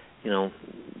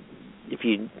 if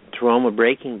you throw him a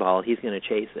breaking ball, he's going to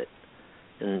chase it,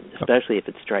 and especially if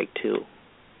it's strike two.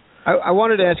 I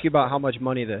wanted to ask you about how much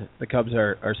money the Cubs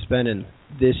are spending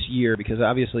this year, because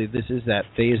obviously this is that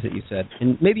phase that you said.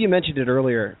 And maybe you mentioned it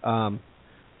earlier,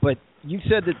 but you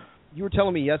said that you were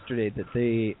telling me yesterday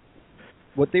that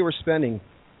what they were spending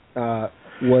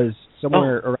was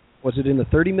somewhere around, was it in the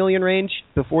 $30 million range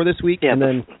before this week? Yeah, and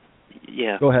then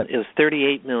go ahead. It was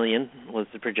 $38 million was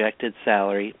the projected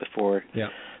salary before. Yeah.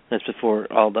 That's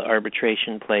before all the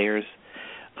arbitration players.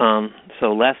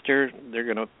 So Lester, they're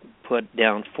going to put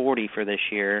down 40 for this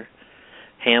year.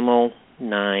 Hamill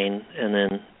 9, and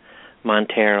then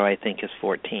Montero I think is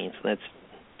 14. So that's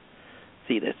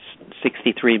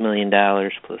 $63 million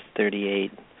plus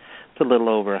 38. It's a little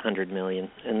over $100 million,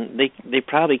 and they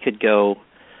probably could go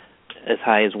as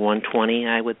high as 120,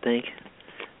 I would think,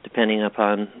 depending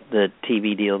upon the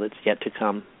TV deal that's yet to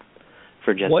come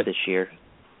for just this year.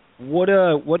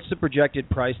 What's the projected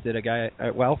price that a guy,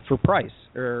 for Price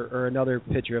or another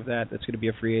pitcher of that's going to be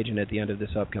a free agent at the end of this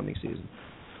upcoming season?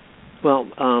 Well,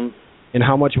 and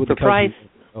how much would the Price?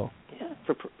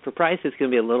 for Price, it's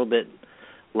going to be a little bit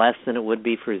less than it would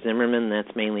be for Zimmerman.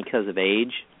 That's mainly because of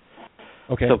age.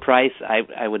 Okay. So Price,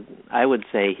 I would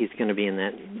say he's going to be in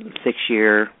that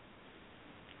 6-year,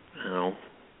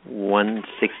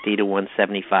 160 to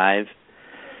 175.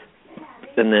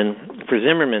 And then for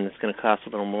Zimmerman, it's going to cost a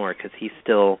little more because he's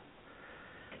still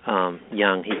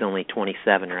young. He's only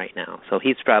 27 right now. So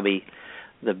he's probably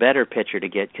the better pitcher to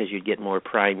get because you'd get more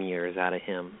prime years out of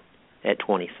him at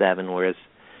 27, whereas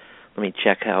let me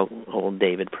check how old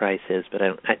David Price is, but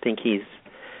I think he's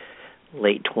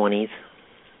late 20s.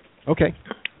 Okay.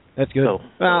 That's good. So,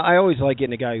 well, I always like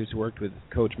getting a guy who's worked with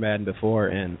Coach Madden before,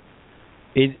 and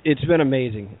it's been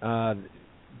amazing.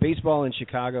 Baseball in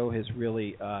Chicago has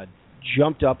really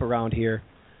jumped up around here.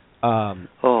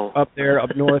 Up there,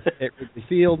 up north at Wrigley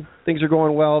Field, things are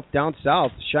going well. Down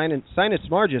south, Sinus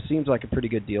Marja seems like a pretty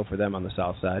good deal for them on the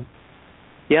south side.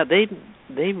 Yeah,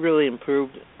 they've really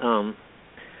improved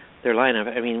their lineup.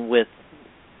 I mean, with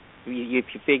if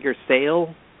you figure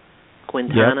Sale,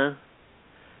 Quintana,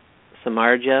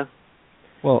 Samardzija,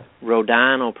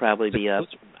 Rodon will probably be up.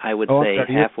 I would say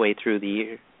halfway through the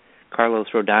year. Carlos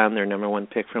Rodon, their number one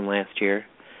pick from last year.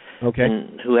 Okay.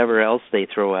 And whoever else they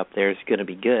throw up there is going to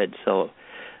be good. So,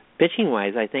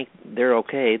 pitching-wise, I think they're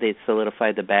okay. They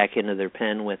solidified the back end of their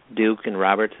pen with Duke and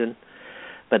Robertson,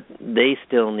 but they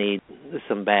still need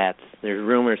some bats. There's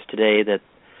rumors today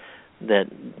that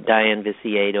Diane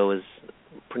Viciedo is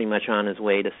pretty much on his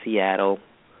way to Seattle,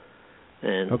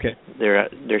 and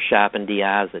they're shopping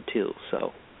Diaza too.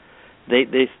 So,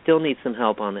 they still need some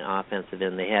help on the offensive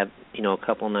end. They have a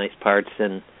couple nice parts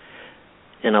and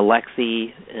Alexi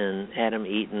and Adam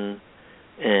Eaton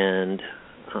and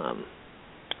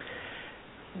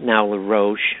now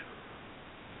LaRoche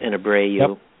and Abreu.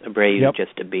 Yep. Abreu's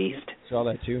just a beast. Saw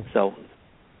that too. So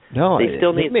they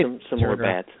still need some more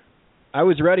bats. I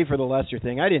was ready for the Lester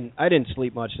thing. I didn't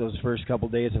sleep much those first couple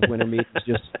days of winter meetings,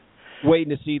 just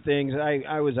waiting to see things.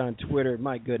 I was on Twitter,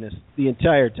 my goodness, the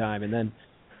entire time, and then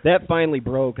that finally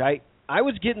broke. I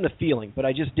was getting the feeling, but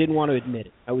I just didn't want to admit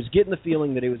it. I was getting the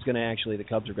feeling that it was going to the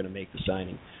Cubs were going to make the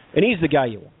signing. And he's the guy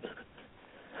you want.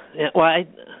 Yeah, well,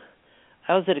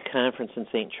 I was at a conference in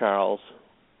St. Charles,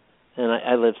 and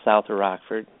I live south of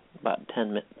Rockford, about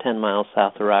 10 miles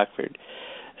south of Rockford.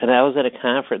 And I was at a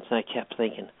conference, and I kept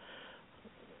thinking,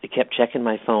 I kept checking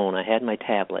my phone. I had my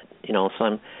tablet, so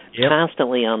I'm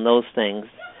constantly on those things,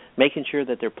 making sure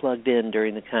that they're plugged in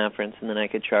during the conference, and then I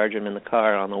could charge them in the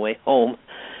car on the way home.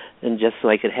 And just so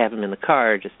I could have them in the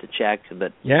car just to check.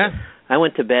 But I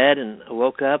went to bed and I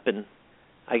woke up and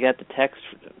I got the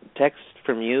text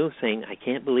from you saying, I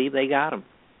can't believe they got him.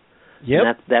 Yep.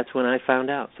 And that's when I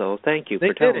found out. So thank you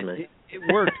for telling me.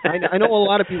 It worked. I know a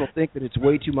lot of people think that it's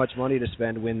way too much money to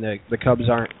spend when the Cubs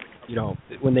aren't,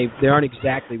 when they aren't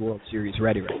exactly World Series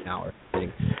ready right now. Or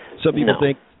anything. Some people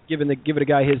think give it a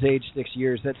guy his age 6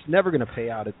 years, that's never going to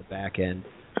pay out at the back end.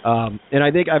 And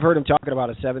I think I've heard him talking about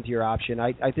a 7th-year option.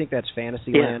 I think that's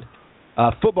fantasy land.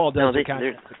 Football does it kind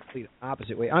of the complete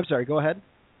opposite way. I'm sorry, go ahead.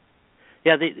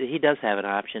 Yeah, he does have an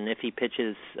option. If he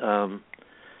pitches a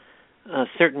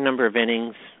certain number of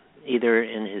innings, either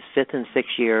in his 5th and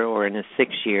 6th year or in his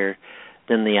 6th year,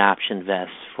 then the option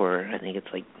vests for, I think it's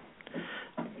like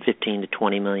 $15 to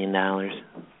 $20 million.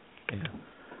 Yeah.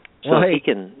 So if he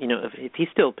can, if he's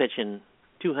still pitching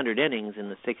 200 innings in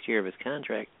the 6th year of his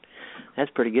contract,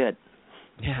 that's pretty good.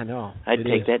 Yeah, no. I'd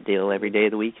take that deal every day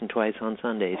of the week and twice on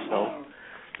Sundays. So,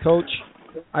 Coach,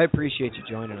 I appreciate you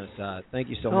joining us. Thank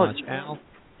you so much. Al?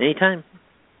 Anytime.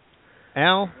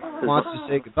 Al wants to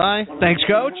say goodbye. Thanks,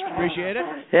 Coach. Appreciate it.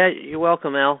 Yeah, you're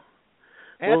welcome, Al.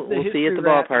 We'll see you at the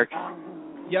ballpark.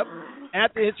 Yep.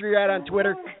 At the History Rat on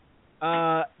Twitter.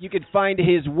 You can find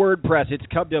his WordPress. It's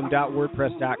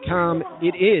cubdom.wordpress.com.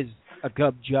 It is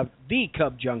the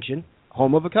Cub Junction,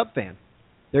 home of a Cub fan.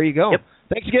 There you go. Yep.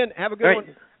 Thanks again. Have a good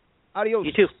one. Adios.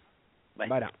 You too. Bye.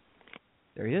 Bye now.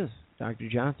 There he is, Dr.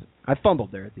 Johnson. I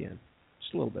fumbled there at the end.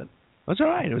 Just a little bit. That's all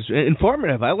right. It was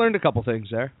informative. I learned a couple things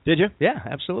there. Did you? Yeah,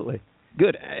 absolutely.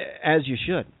 Good, as you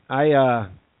should. I'll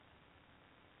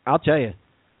tell you,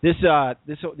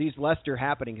 these Lester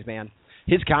happenings, man.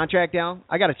 His contract, Al,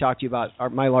 I got to talk to you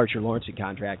about my Larcher Lorensen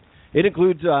contract. It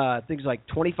includes things like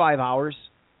 25 hours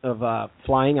of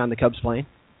flying on the Cubs plane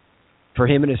for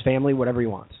him and his family, whatever he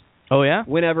wants. Oh, yeah?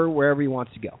 Whenever, wherever he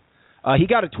wants to go. He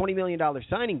got a $20 million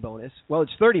signing bonus. Well,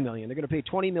 it's $30 million. They're going to pay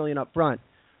 $20 million up front,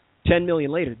 $10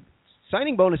 million later.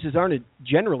 Signing bonuses aren't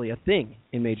generally a thing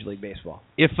in Major League Baseball.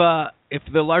 If the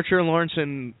Larcher and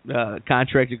Lorensen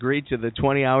contract agreed to the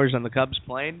 20 hours on the Cubs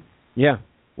plane, where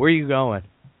are you going?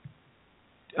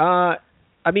 I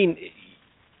mean,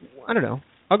 I don't know.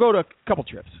 I'll go to a couple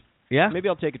trips. Yeah? Maybe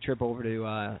I'll take a trip over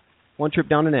to one trip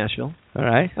down to Nashville. All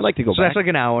right. I'd like to go so back. That's like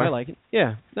an hour. I like it.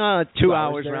 Yeah. 2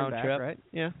 hours there round and back, trip. right?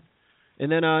 Yeah.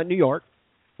 And then New York.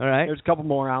 All right. There's a couple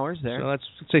more hours there. So let's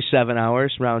say 7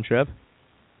 hours round trip.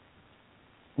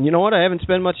 You know what? I haven't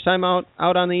spent much time out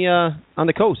on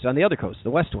the coast, on the other coast,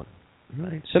 the west one.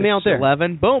 Right. Send me out there.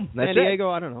 11. Boom. That's San Diego,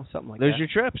 I don't know, something like There's that. your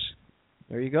trips.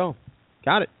 There you go.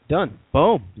 Got it. Done.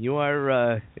 Boom. You're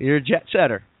a jet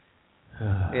setter.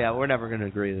 Yeah, we're never going to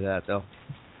agree to that, though.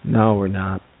 No, we're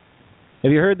not.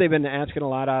 Have you heard they've been asking a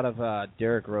lot out of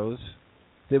Derrick Rose?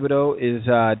 Thibodeau is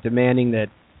demanding that,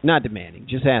 not demanding,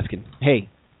 just asking, hey,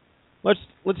 let's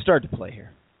start to play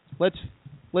here. Let's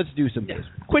do some business.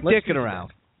 Quit dicking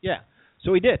around. Yeah.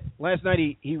 So he did. Last night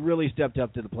he really stepped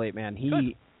up to the plate, man.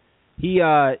 He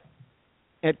at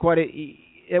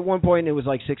one point it was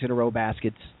like 6 in a row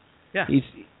baskets. Yeah.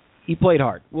 He played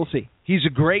hard. We'll see. He's a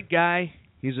great guy.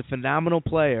 He's a phenomenal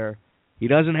player. He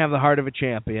doesn't have the heart of a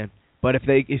champion, but if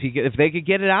they could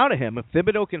get it out of him, if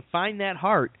Thibodeau can find that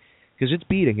heart, because it's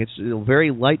beating, it's a very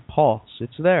light pulse.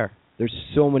 It's there. There's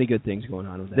so many good things going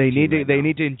on with that. They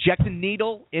need to inject a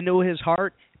needle into his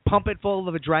heart, pump it full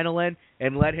of adrenaline,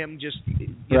 and let him just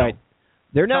right.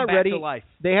 They're not come ready. Back to life.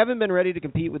 They haven't been ready to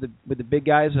compete with the big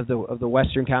guys of the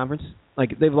Western Conference.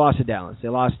 Like they've lost to Dallas, they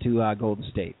lost to Golden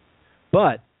State,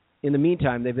 but in the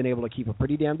meantime, they've been able to keep a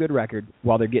pretty damn good record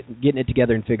while they're getting it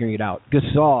together and figuring it out.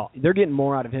 Gasol, they're getting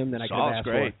more out of him than I could have asked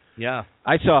great. for. Yeah,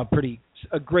 I saw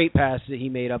a great pass that he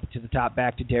made up to the top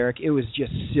back to Derek. It was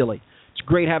just silly. It's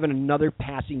great having another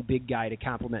passing big guy to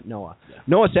complement Noah. Yeah.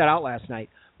 Noah sat out last night,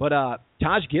 but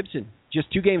Taj Gibson,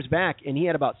 just 2 games back, and he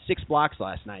had about 6 blocks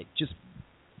last night, just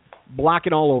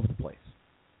blocking all over the place.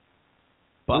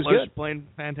 Butler's playing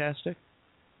fantastic.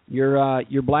 Your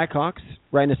Blackhawks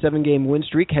riding a 7-game win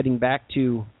streak, heading back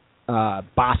to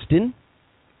Boston.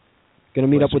 Going to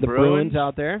meet up with the Bruins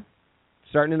out there.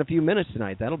 Starting in a few minutes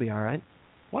tonight. That'll be all right.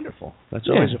 Wonderful. That's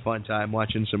always a fun time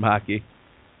watching some hockey.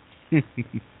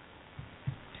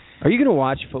 Are you going to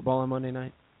watch football on Monday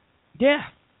night? Yeah,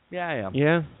 I am.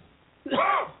 Yeah.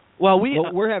 Well,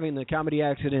 we're having the Comedy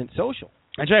Accident Social.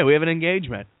 That's right. We have an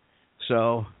engagement.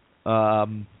 So, I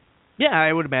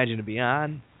would imagine to be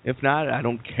on. If not, I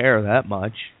don't care that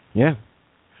much. Yeah.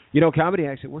 Comedy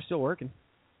Accident, we're still working.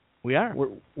 We are.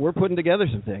 We're putting together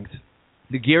some things.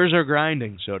 The gears are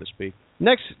grinding, so to speak.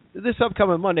 This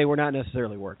upcoming Monday, we're not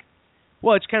necessarily working.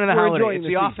 Well, it's kind of the holiday. It's the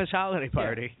season. office holiday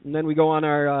party. Yeah. And then we go on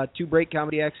our 2-break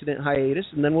Comedy Accident hiatus,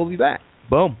 and then we'll be back.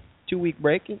 Boom. 2-week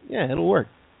break. Yeah, it'll work.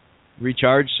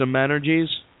 Recharge some energies.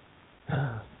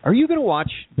 Are you going to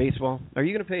watch baseball? Are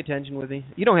you going to pay attention with me?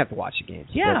 You don't have to watch the games.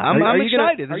 Yeah, I'm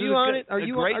excited. Are you on it? Are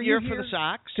you great are year you for the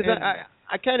Sox? Because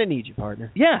I kind of need you,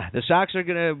 partner. Yeah, the Sox are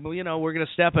going to, we're going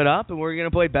to step it up, and we're going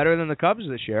to play better than the Cubs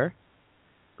this year.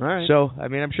 All right. So,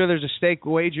 I'm sure there's a stake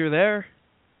wager there.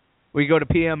 We go to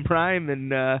PM Prime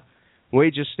and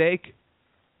wage a stake.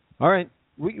 All right.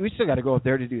 We still got to go up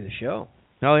there to do the show.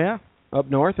 Oh, yeah? Up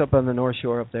north, up on the North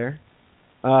Shore up there.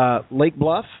 Lake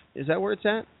Bluff, is that where it's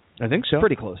at? I think so.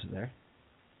 Pretty close to there.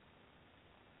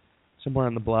 Somewhere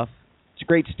on the bluff. It's a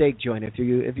great steak joint. If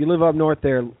you live up north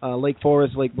there, Lake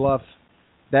Forest, Lake Bluff,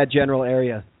 that general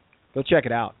area, go check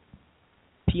it out.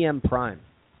 PM Prime.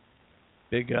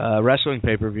 Big wrestling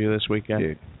pay-per-view this weekend.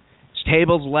 Dude. It's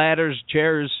tables, ladders,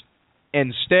 chairs,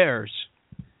 and stairs.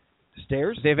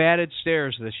 Stairs? They've added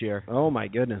stairs this year. Oh, my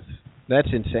goodness. That's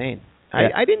insane. Yeah.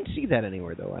 I didn't see that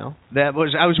anywhere, though, Al. I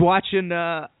was watching...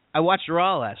 I watched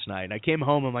Raw last night. I came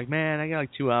home. I'm like, man, I got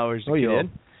like 2 hours to kill. You did?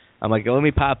 I'm like, let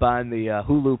me pop on the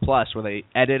Hulu Plus where they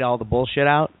edit all the bullshit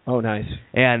out. Oh, nice.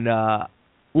 And,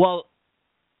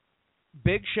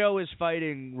 Big Show is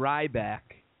fighting Ryback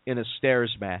in a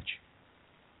stairs match.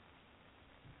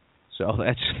 So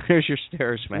there's your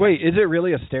stairs match. Wait, is it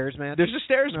really a stairs match? There's a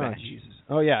stairs match. Jesus.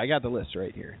 Oh, yeah, I got the list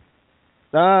right here.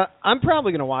 I'm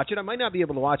probably going to watch it. I might not be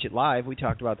able to watch it live. We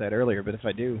talked about that earlier, but if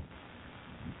I do,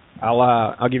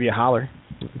 I'll give you a holler.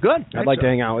 Good. I'd like to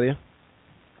hang out with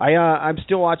you. I'm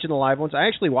still watching the live ones. I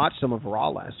actually watched some of Raw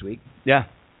last week. Yeah.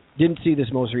 Didn't see this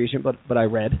most recent, but I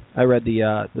read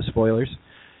the spoilers.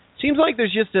 Seems like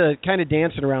there's just a kind of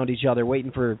dancing around each other,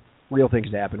 waiting for real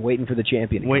things to happen, waiting for the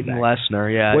champion to come back.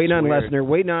 Lesnar, yeah. Waiting on Lesnar,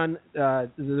 waiting on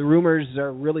the rumors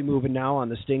are really moving now on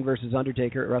the Sting versus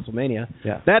Undertaker at WrestleMania.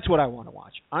 Yeah. That's what I want to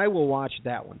watch. I will watch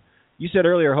that one. You said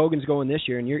earlier Hogan's going this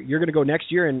year, and you're going to go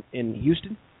next year in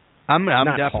Houston? I'm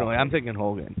definitely. I'm thinking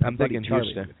Hogan. I'm thinking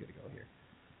Houston.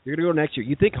 You're going to go next year.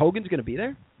 You think Hogan's going to be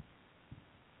there?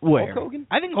 Where? Hulk Hogan?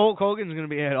 I think Hulk Hogan's going to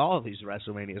be at all of these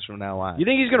WrestleManias from now on. You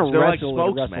think he's going to wrestle like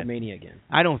at spokesman. WrestleMania again?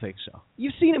 I don't think so.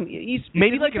 You've seen him. He's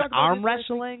maybe like an arm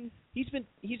wrestling. He's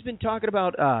been talking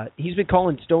about. He's been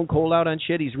calling Stone Cold out on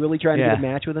shit. He's really trying to get a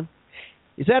match with him.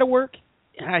 Is that a work?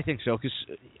 I think so, because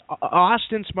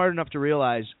Austin's smart enough to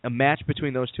realize a match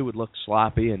between those two would look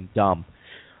sloppy and dumb.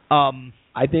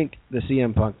 I think the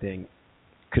CM Punk thing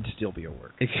could still be a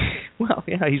work. Well,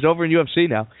 yeah, he's over in UFC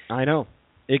now. I know.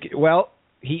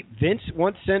 Vince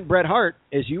once sent Bret Hart,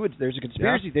 there's a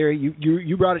conspiracy theory.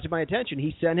 You brought it to my attention.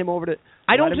 He sent him over to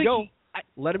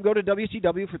let him go to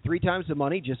WCW for 3 times the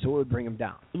money just so it would bring him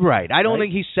down. Right. I don't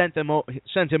think he sent him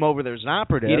over there as an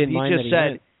operative. He didn't mind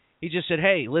that he just said,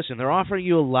 "Hey, listen, they're offering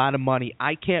you a lot of money.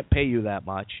 I can't pay you that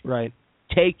much. Right.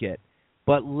 Take it,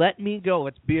 but let me go.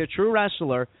 Let's be a true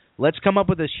wrestler. Let's come up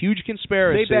with this huge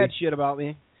conspiracy. Say bad shit about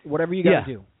me. Whatever you got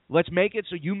to do. Let's make it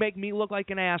so you make me look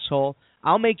like an asshole.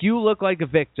 I'll make you look like a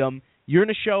victim. You're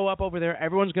going to show up over there.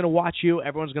 Everyone's going to watch you.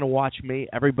 Everyone's going to watch me.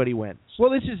 Everybody wins." Well,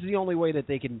 this is the only way that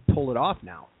they can pull it off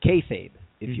now. Kayfabe,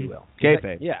 if you will.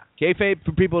 Kayfabe. Yeah. Kayfabe,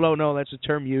 for people who don't know, that's a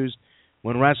term used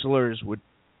when wrestlers would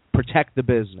protect the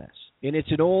business. And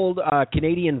it's an old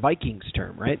Canadian Vikings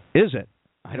term, right? Is it?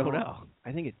 I don't know.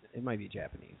 I think it might be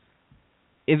Japanese.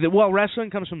 Well,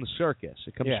 wrestling comes from the circus.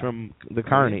 It comes from the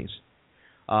carnies.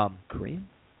 Korean?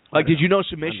 Like, did you know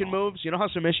submission moves? You know how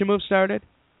submission moves started?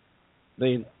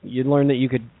 You learned that you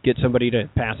could get somebody to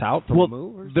pass out from a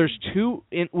move? Or there's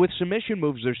with submission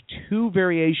moves, there's 2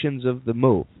 variations of the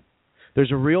move.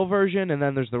 There's a real version, and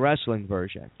then there's the wrestling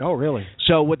version. Oh, really?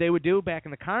 So what they would do back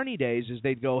in the carny days is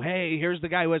they'd go, "Hey, here's the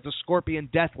guy who has the scorpion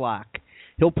deathlock.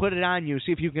 He'll put it on you,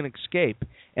 see if you can escape."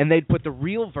 And they'd put the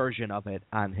real version of it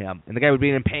on him. And the guy would be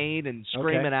in pain and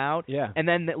screaming out. Yeah. And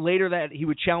then later that he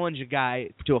would challenge a guy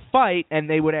to a fight, and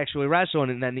they would actually wrestle,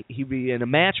 and then he'd be in a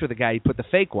match with a guy, he'd put the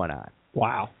fake one on.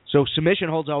 Wow. So submission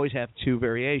holds always have 2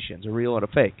 variations, a real and a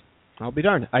fake. I'll be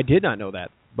darned. I did not know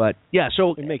that. But, yeah,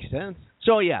 so... It makes sense.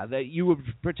 So, yeah, that you would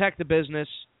protect the business.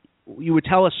 You would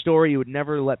tell a story. You would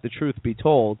never let the truth be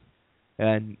told.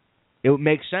 And it would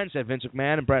make sense that Vince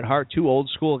McMahon and Bret Hart, 2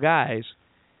 old-school guys,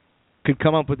 could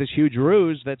come up with this huge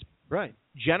ruse that's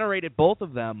generated both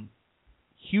of them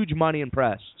huge money and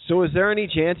press. So is there any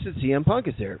chance that CM Punk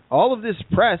is there? All of this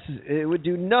press, it would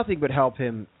do nothing but help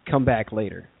him come back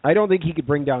later. I don't think he could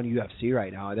bring down UFC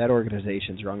right now. That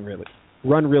organization's run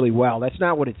really well. That's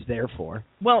not what it's there for.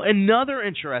 Well, another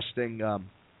interesting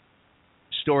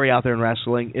story out there in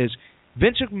wrestling is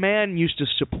Vince McMahon used to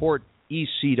support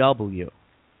ECW.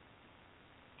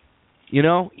 You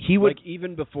know, he would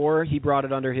even before he brought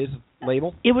it under his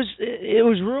label. It was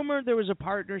rumored there was a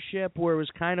partnership where it was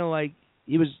kind of like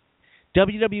it was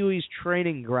WWE's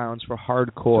training grounds for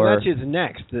hardcore. So that's his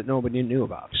next that nobody knew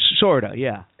about. Sorta,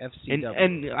 yeah. FCW.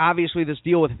 And obviously this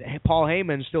deal with Paul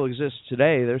Heyman still exists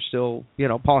today. There's still,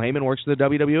 Paul Heyman works for the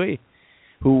WWE,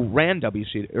 who ran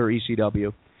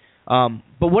ECW.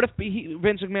 But what if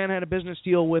Vince McMahon had a business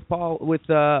deal with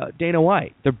Dana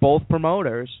White? They're both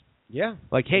promoters. Yeah.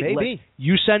 Like, hey,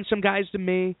 you send some guys to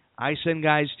me, I send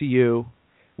guys to you.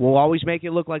 We'll always make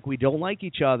it look like we don't like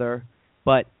each other,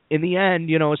 but in the end,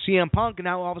 a CM Punk, and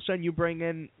now all of a sudden you bring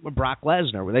in Brock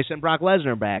Lesnar, where they send Brock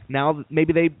Lesnar back. Now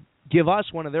maybe they give us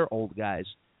one of their old guys.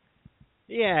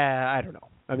 Yeah, I don't know.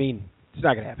 I mean, it's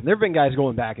not going to happen. There have been guys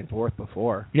going back and forth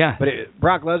before. Yeah. But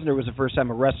Brock Lesnar was the first time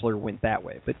a wrestler went that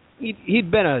way. But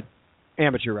he'd been an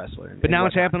amateur wrestler. But now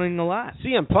it's happening a lot.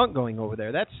 CM Punk going over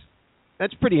there,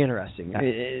 that's pretty interesting.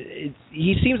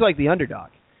 He seems like the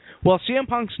underdog. Well, CM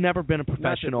Punk's never been a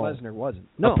professional. Not that Lesnar wasn't.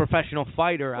 No. A professional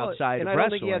fighter outside of wrestling. And I don't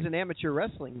think he has an amateur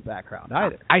wrestling background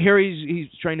either. I hear he's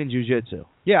trained in jiu-jitsu.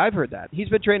 Yeah, I've heard that. He's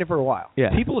been training for a while.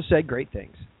 Yeah. People have said great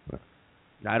things.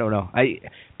 I don't know.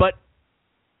 But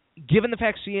given the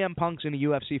fact CM Punk's in a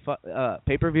UFC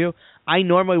pay-per-view, I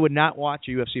normally would not watch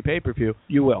a UFC pay-per-view.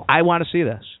 You will. I want to see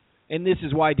this. And this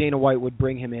is why Dana White would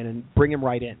bring him in and bring him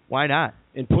right in. Why not?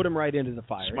 And put him right into the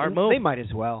fire. Smart move. They might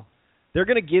as well. They're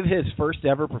going to give his first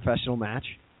ever professional match.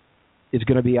 It's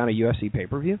going to be on a UFC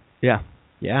pay-per-view. Yeah.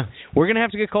 Yeah. We're going to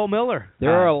have to get Cole Miller.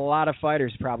 There are a lot of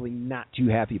fighters probably not too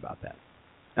happy about that,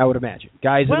 I would imagine.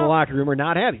 Guys in the locker room are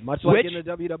not happy, much like in the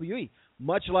WWE.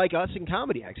 Much like us in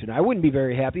Comedy Action. I wouldn't be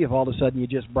very happy if all of a sudden you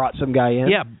just brought some guy in.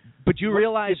 Yeah, but you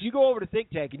realize... If you go over to Think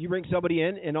Tank and you bring somebody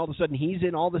in and all of a sudden he's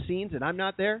in all the scenes and I'm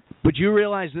not there... But you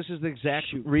realize this is the exact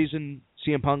reason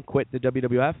CM Punk quit the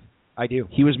WWF? I do.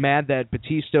 He was mad that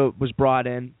Batista was brought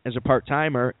in as a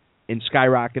part-timer and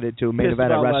skyrocketed to a main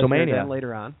event at WrestleMania. Lesnar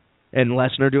later on. And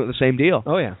Lesnar doing the same deal.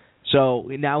 Oh, yeah. So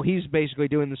now he's basically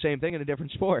doing the same thing in a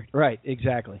different sport. Right,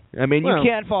 exactly. I mean, you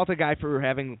can't fault a guy for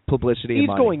having publicity and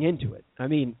money. He's going into it. I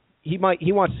mean, he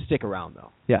wants to stick around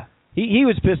though. Yeah. He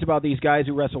was pissed about these guys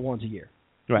who wrestle once a year.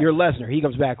 Right. You're Lesnar. He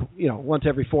comes back, once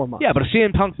every 4 months. Yeah, but if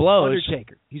CM Punk blows,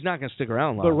 Undertaker. He's not going to stick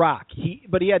around long. The Rock. He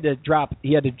had to drop.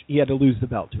 He had to lose the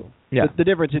belt to him. Yeah. The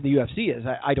difference in the UFC is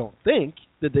I don't think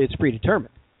that it's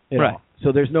predetermined. Right. All.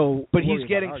 So there's no. But he's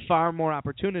getting far more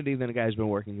opportunity than a guy who's been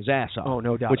working his ass off. Oh,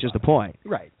 no doubt. Which is the point.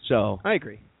 Right. So I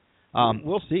agree.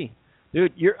 We'll see,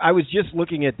 dude. I was just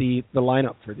looking at the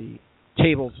lineup for the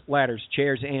tables, ladders,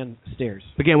 chairs, and stairs.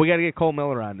 Again, we got to get Cole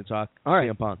Miller on to talk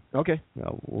CM Punk. Okay.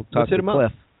 We'll talk to him Cliff.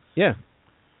 Up. Yeah.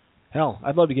 Hell,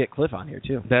 I'd love to get Cliff on here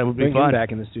too. That would be Bring fun. him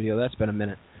back in the studio. That's been a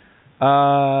minute.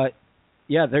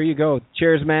 Yeah, there you go.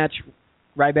 Chairs match.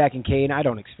 Ryback and Kane. I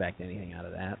don't expect anything out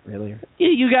of that, really. Yeah,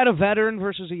 you got a veteran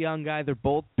versus a young guy. They're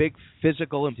both big,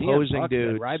 physical, imposing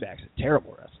dudes. Ryback's a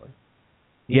terrible wrestler.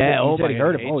 He said he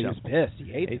hurt him. He was pissed.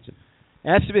 He hates him.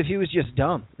 Asked him if he was just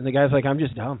dumb, and the guy's like, "I'm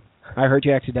just dumb. I hurt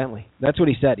you accidentally." That's what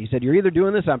he said. He said, "You're either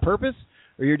doing this on purpose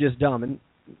or you're just dumb." And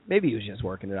maybe he was just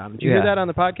working it on. Did you hear that on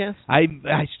the podcast? I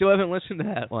still haven't listened to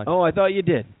that one. Oh, I thought you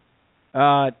did.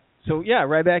 So, yeah,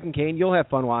 Ryback and Kane, you'll have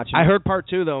fun watching. I heard part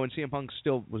 2, though, and CM Punk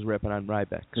still was ripping on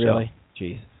Ryback. Really?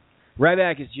 Jeez.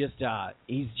 Ryback is just,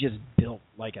 he's just built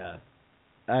like a,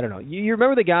 I don't know. You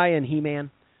remember the guy in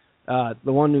He-Man? The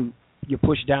one who you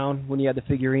push down when you had the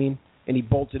figurine, and he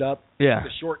bolted up? Yeah. The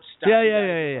short stuff.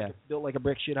 Yeah. Built like a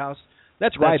brick shit house.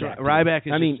 That's Ryback. Ryback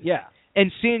is yeah.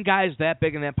 And seeing guys that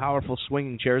big and that powerful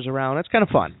swinging chairs around, that's kind of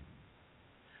fun.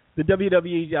 The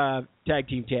WWE Tag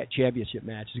Team Championship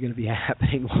match is going to be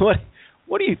happening.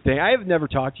 What do you think? I have never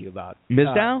talked to you about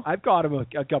Mizdow. I've caught him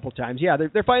a couple times. Yeah,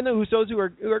 they're fighting the Usos who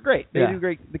are great. They do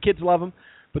great. The kids love them.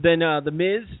 But then the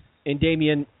Miz and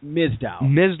Damien Mizdow.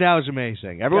 Mizdow is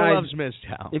amazing. Everyone Guys, loves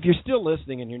Mizdow. If you're still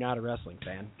listening and you're not a wrestling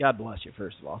fan, God bless you,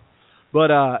 first of all.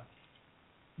 But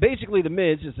basically, the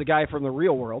Miz is the guy from the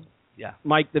real world. Yeah.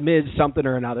 Mike the Miz something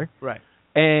or another. Right.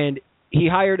 And he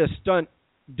hired a stunt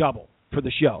double for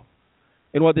the show.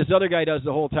 And what this other guy does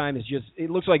the whole time is just, it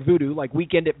looks like voodoo, like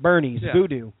Weekend at Bernie's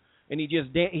voodoo. And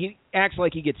he acts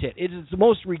like he gets hit. It's the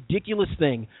most ridiculous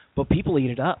thing, but people eat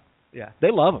it up. Yeah.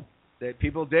 They love him.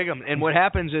 People dig him. And what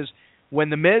happens is when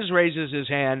the Miz raises his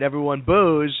hand, everyone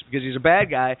boos because he's a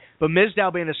bad guy. But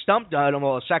Mizdow being a stump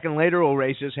double, a second later will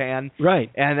raise his hand.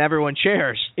 Right. And everyone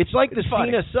cheers. It's like the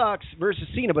Cena sucks versus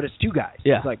Cena, but it's two guys.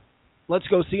 Yeah. It's like, let's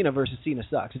go Cena versus Cena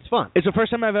sucks. It's fun. It's the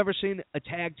first time I've ever seen a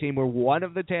tag team where one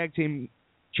of the tag team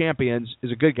champions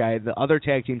is a good guy, the other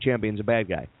tag team champion's a bad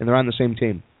guy, and they're on the same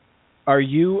team. Are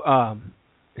you?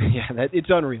 It's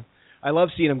unreal. I love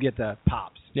seeing them get the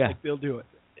pops. Yeah, like, they'll do it.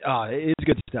 It's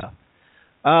good stuff.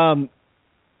 I'm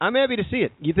happy to see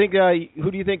it. You think?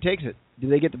 Who do you think takes it? Do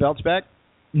they get the belts back?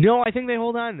 No, I think they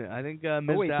hold on to it. I think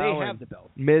Miz they have the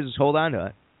belt. Miz hold on to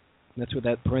it. That's what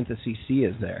that parenthesis C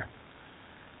is there.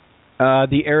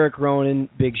 The Eric Rowan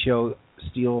Big Show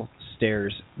Steel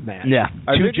Stairs match. Yeah,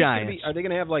 two giants. Are they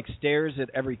going to have like stairs at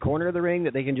every corner of the ring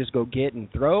that they can just go get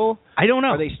and throw? I don't know.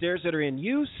 Are they stairs that are in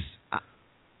use?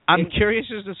 I'm curious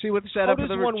as to see what the setup of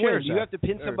the chairs win? Do you have to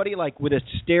pin somebody like with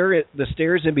the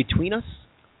stairs in between us,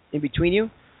 in between you?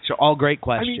 So all great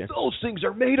questions. I mean, those things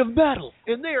are made of metal,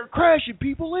 and they are crashing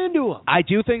people into them. I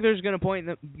do think there's going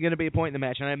to be a point in the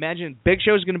match, and I imagine Big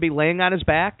Show's going to be laying on his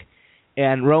back,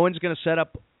 and Rowan's going to set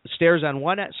up stairs on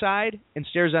one side and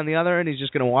stairs on the other, and he's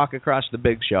just going to walk across the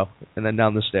Big Show and then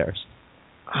down the stairs.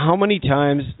 How many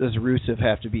times does Rusev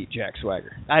have to beat Jack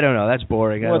Swagger? I don't know. That's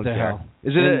boring. What the hell?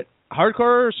 Is it a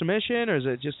hardcore or submission, or is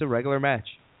it just a regular match?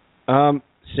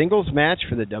 Singles match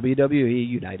for the WWE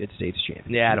United States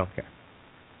Championship. Yeah, I don't care.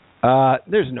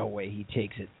 There's no way he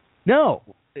takes it. No.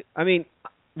 I mean,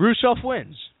 Rusev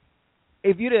wins.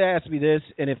 If you'd have asked me this,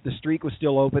 and if the streak was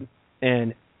still open,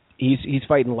 and he's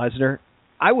fighting Lesnar,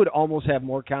 I would almost have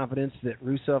more confidence that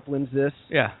Rusev wins this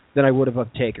than I would have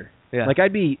of Taker. Yeah. Like, I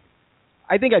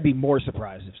think I'd be more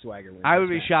surprised if Swagger wins. I would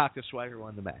be shocked if Swagger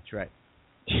won the match, right?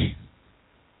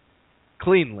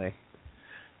 Cleanly.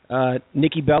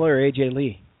 Nikki Bella or AJ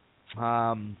Lee?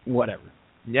 Whatever.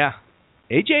 Yeah.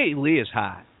 AJ Lee is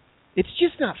hot. It's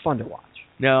just not fun to watch.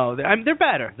 No, they're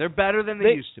better. They're better than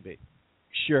they used to be.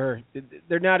 Sure.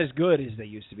 They're not as good as they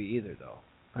used to be either, though.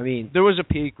 I mean, there was a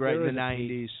peak in the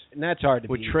 90s. And that's hard to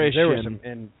with beat. Trish there was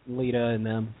and Lita and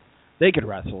them. They could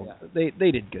wrestle. Yeah.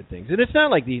 They did good things. And it's not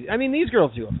like these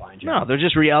girls do a fine job. No, they're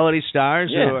just reality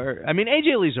stars. Yeah.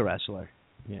 AJ Lee's a wrestler.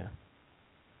 Yeah.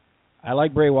 I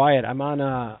like Bray Wyatt.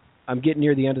 I'm getting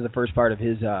near the end of the first part of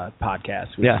his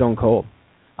podcast with Stone Cold.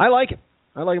 I like him.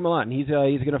 I like him a lot. And he's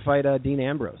going to fight Dean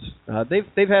Ambrose.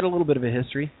 They've had a little bit of a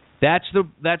history. That's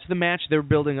the match they're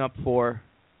building up for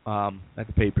at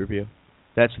the pay-per-view.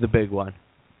 That's the big one.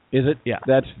 Is it? Yeah.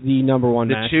 That's the number one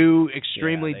The match. two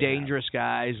extremely dangerous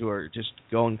guys who are just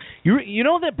going. You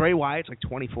know that Bray Wyatt's like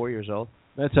 24 years old?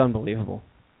 That's unbelievable.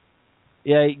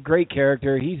 Yeah, great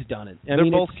character. He's done it. I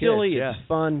mean, both it's silly. kids, yeah. It's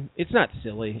fun. It's not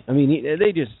silly. I mean,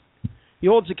 he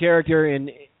holds a character,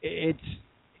 and it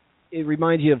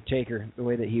reminds you of Taker, the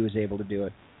way that he was able to do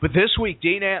it. But this week,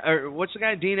 what's the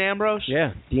guy, Dean Ambrose?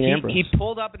 Yeah, Dean Ambrose. He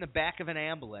pulled up in the back of an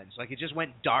ambulance. Like, it just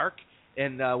went dark,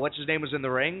 and what's his name was in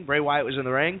the ring? Bray Wyatt was in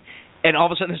the ring. And all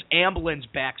of a sudden, this ambulance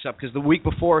backs up, because the week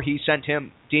before, he sent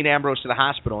Dean Ambrose, to the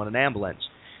hospital in an ambulance.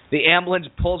 The ambulance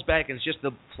pulls back, and it's just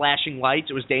the flashing lights.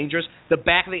 It was dangerous. The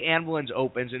back of the ambulance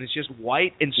opens, and it's just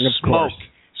white and smoke.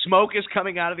 Smoke is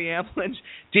coming out of the ambulance.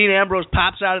 Dean Ambrose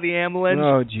pops out of the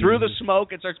ambulance through the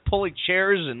smoke and starts pulling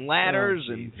chairs and ladders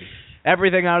and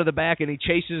everything out of the back, and he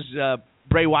chases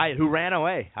Bray Wyatt, who ran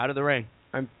away out of the ring.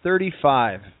 I'm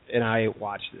 35, and I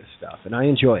watch this stuff, and I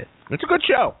enjoy it. It's a good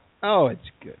show. Oh, it's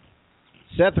good.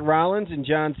 Seth Rollins and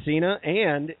John Cena,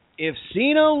 and if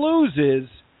Cena loses,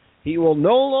 he will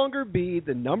no longer be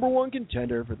the number one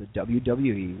contender for the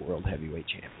WWE World Heavyweight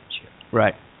Championship.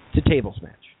 Right. It's a tables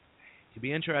match. Could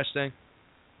be interesting.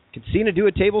 Can Cena do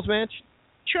a tables match?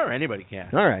 Sure, anybody can.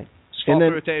 All right. Just fall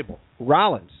through a table.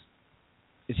 Rollins.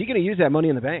 Is he going to use that Money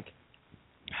in the Bank?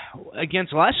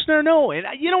 Against Lesnar? No. And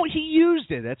he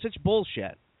used it. That's such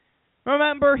bullshit.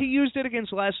 Remember, he used it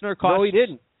against Lesnar. No, he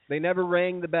didn't. They never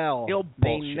rang the bell.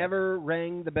 They never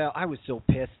rang the bell. I was so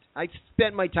pissed. I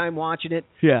spent my time watching it.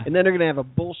 Yeah. And then they're going to have a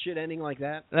bullshit ending like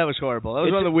that. That was horrible. That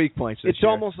was one of the weak points this It's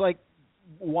year. almost like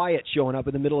Wyatt showing up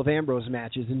in the middle of Ambrose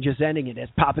matches and just ending it as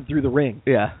popping through the ring.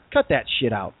 Yeah. Cut that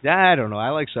shit out. I don't know. I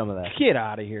like some of that. Get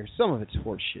out of here. Some of it's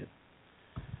horse shit.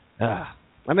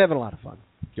 I'm having a lot of fun.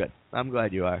 Good. I'm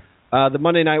glad you are. The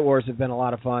Monday Night Wars have been a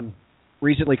lot of fun.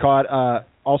 Recently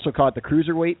also caught the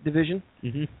Cruiserweight division.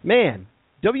 Mm-hmm. Man,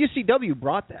 WCW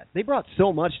brought that. They brought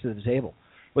so much to the table.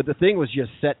 But the thing was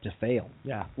just set to fail.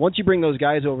 Yeah. Once you bring those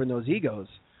guys over and those egos,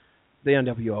 the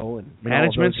NWO and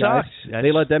management all those sucks. Guys,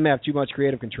 they let them have too much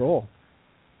creative control.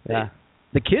 Yeah.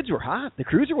 The kids were hot. The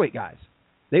Cruiserweight guys.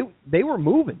 They were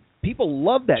moving. People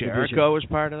loved that division. Jericho was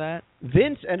part of that.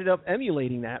 Vince ended up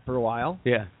emulating that for a while.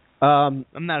 Yeah. I'm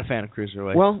not a fan of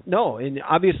Cruiserweight. Well, no, and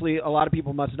obviously a lot of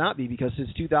people must not be because since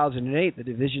 2008 the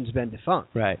division's been defunct.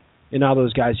 Right. And now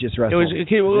those guys just wrestle.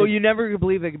 You never could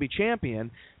believe they could be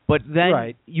champion, but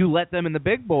then you let them in the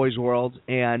big boys world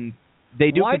and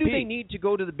they do Why compete. do they need to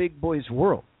go to the big boys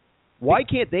world? Why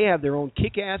can't they have their own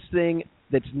kick-ass thing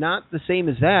that's not the same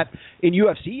as that? In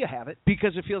UFC you have it.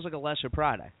 Because it feels like a lesser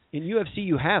product. In UFC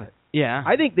you have it. Yeah.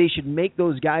 I think they should make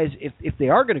those guys, if they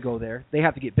are going to go there, they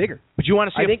have to get bigger. But you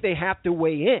want to see I think they have to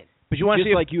weigh in. But you want to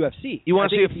see like UFC. You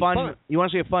want to see a fun. You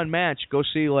want to see a fun match? Go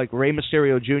see like Rey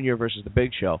Mysterio Jr. versus the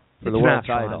Big Show for the world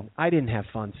title. I didn't have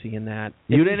fun seeing that.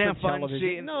 You didn't have fun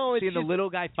seeing the little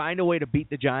guy find a way to beat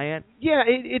the giant. Yeah,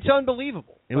 it's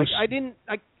unbelievable.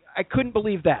 I couldn't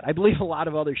believe that. I believe a lot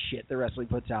of other shit the wrestling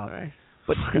puts out. Right.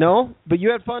 But but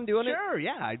you had fun doing it. Sure,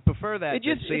 yeah, I'd prefer that.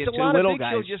 It's a lot of Big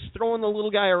Show just throwing the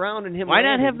little guy around and him. Why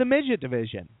not have the midget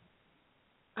division?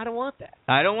 I don't want that.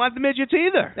 I don't want the midgets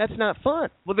either. That's not fun.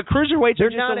 Well, the cruiserweights are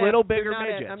just a little bigger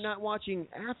midgets. I'm not watching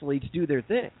athletes do their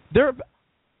thing.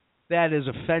 That is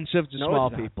offensive to small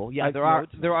people. Yeah, there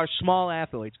are small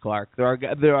athletes, Clark.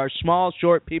 There are small,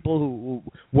 short people who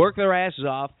work their asses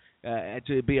off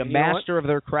to be a master of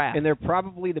their craft. And they're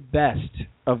probably the best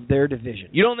of their division.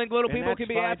 You don't think little people can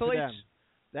be athletes?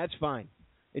 That's fine.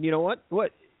 And you know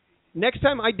what? Next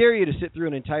time, I dare you to sit through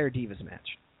an entire Divas match.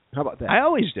 How about that? I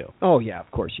always do. Oh, yeah,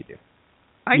 of course you do.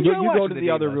 You go to the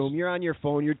other room. You're on your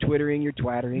phone. You're twittering. You're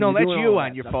twattering. No, that's you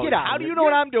on your stuff. phone. Get out How do you know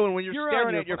what I'm doing when you're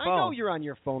staring at your phone? I know you're on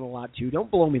your phone a lot, too. Don't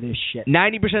blow me this shit.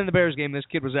 90% of the Bears game, this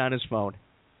kid was on his phone.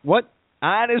 What?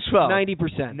 On his phone.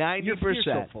 90%. 90%. You're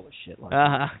so full of shit.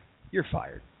 You're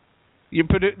fired.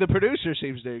 The producer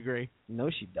seems to agree. No,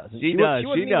 she doesn't. She does.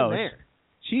 She knows. There.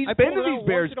 She's been to these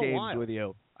Bears games with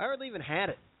you. I hardly even had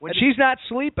it. When she's not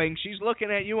sleeping, she's looking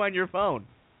at you on your phone.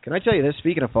 Can I tell you this?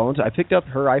 Speaking of phones, I picked up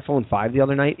her iPhone 5 the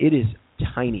other night. It is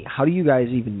tiny. How do you guys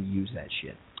even use that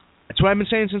shit? That's what I've been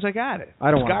saying since I got it.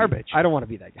 It's garbage. I don't want to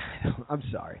be that guy. I'm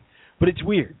sorry. But it's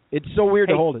weird. It's so weird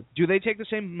to hold it. Do they take the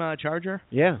same charger?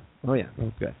 Yeah. Oh, yeah.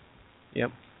 Okay. Yep.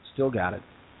 Still got it.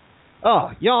 Oh,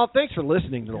 y'all, thanks for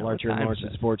listening to the Larcher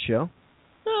Lorensen Sports Show.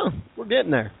 Oh, we're getting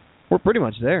there. We're pretty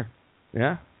much there.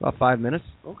 Yeah? About 5 minutes.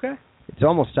 Okay. It's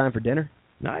almost time for dinner.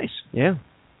 Nice. Yeah.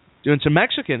 Doing some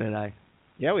Mexican tonight.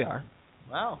 Yeah, we are.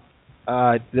 Wow.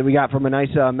 That we got from a nice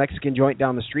Mexican joint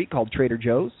down the street called Trader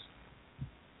Joe's.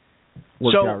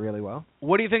 Worked out really well.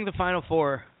 What do you think the Final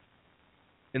Four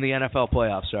in the NFL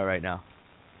playoffs are right now?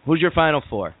 Who's your Final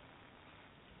Four?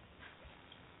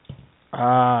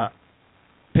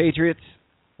 Patriots.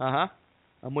 Uh-huh.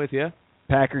 I'm with you.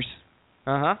 Packers.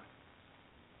 Uh-huh.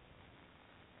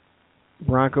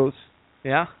 Broncos.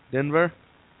 Yeah. Denver.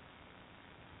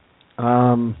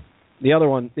 The other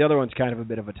one's kind of a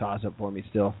bit of a toss-up for me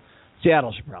still.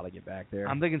 Seattle should probably get back there.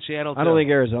 I'm thinking Seattle, too. I don't think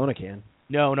Arizona can.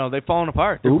 No, they've fallen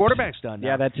apart. Their quarterback's done now.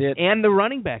 Yeah, that's it. And the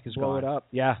running back is Blow gone. it up.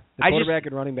 Yeah, the quarterback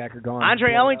and running back are gone.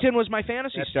 Andre Ellington was my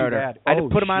fantasy starter. Too bad. I had to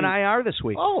put him on IR this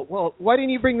week. Oh, well, why didn't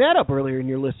you bring that up earlier in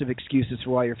your list of excuses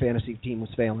for why your fantasy team was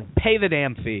failing? Pay the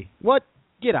damn fee. What?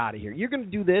 Get out of here. You're going to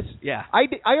do this? Yeah. I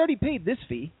already paid this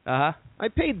fee. Uh-huh. I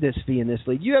paid this fee in this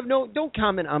league. You have don't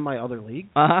comment on my other league.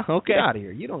 Uh-huh, okay. Get out of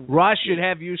here. You don't. Ross should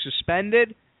have you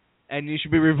suspended, and you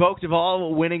should be revoked of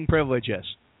all winning privileges.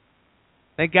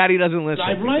 Thank God he doesn't listen.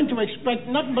 I've learned to expect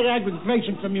nothing but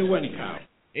aggravation from you anyhow.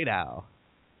 Hey now.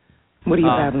 What are you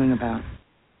babbling about?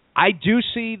 I do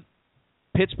see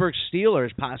Pittsburgh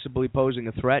Steelers possibly posing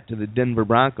a threat to the Denver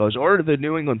Broncos or to the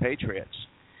New England Patriots.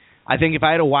 I think if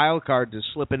I had a wild card to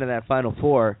slip into that Final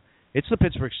Four, it's the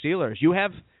Pittsburgh Steelers. You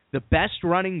have the best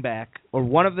running back, or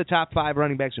one of the top 5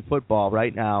 running backs in football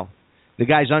right now. The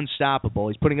guy's unstoppable.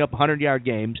 He's putting up 100-yard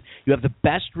games. You have the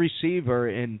best receiver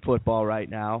in football right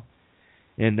now,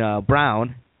 in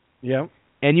Brown. Yeah.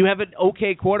 And you have an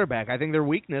okay quarterback. I think their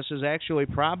weakness is actually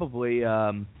probably,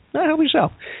 help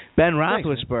yourself, Ben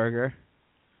Roethlisberger.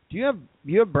 Do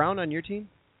you have Brown on your team?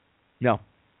 No.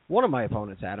 One of my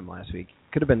opponents had him last week.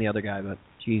 Could have been the other guy, but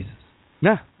Jesus.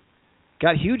 Yeah.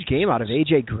 Got a huge game out of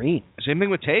A.J. Green. Same thing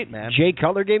with Tate, man. Jay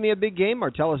Cutler gave me a big game.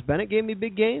 Martellus Bennett gave me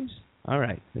big games. All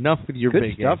right. Enough with your Good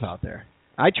big stuff games. out there.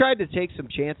 I tried to take some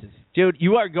chances. Dude,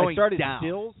 you are going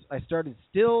down. I started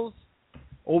Stills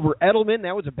over Edelman.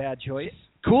 That was a bad choice.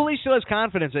 Cooley still has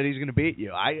confidence that he's going to beat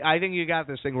you. I think you got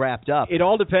this thing wrapped up. It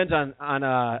all depends on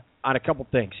a couple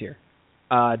things here.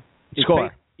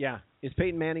 Score. Is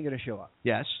Peyton Manning going to show up?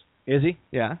 Yes. Is he?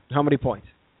 Yeah. How many points?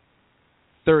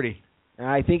 30.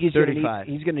 I think he's 35.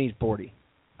 He's going to need 40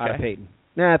 out of Okay. Peyton.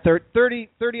 Nah, 30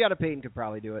 out of Peyton could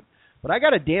probably do it. But I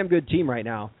got a damn good team right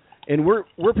now, and we're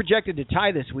projected to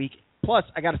tie this week. Plus,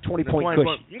 I got a 20-point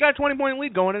cushion. You got a 20-point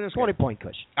lead going in this 20-point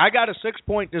cushion. I got a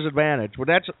 6-point disadvantage. Well,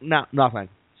 that's nothing.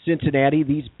 Cincinnati,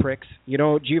 these pricks. You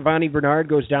know, Giovanni Bernard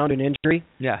goes down in injury.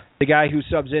 Yeah. The guy who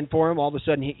subs in for him, all of a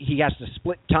sudden he has to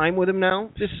split time with him now.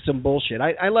 This is some bullshit.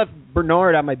 I left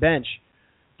Bernard on my bench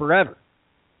forever.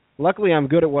 Luckily, I'm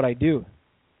good at what I do.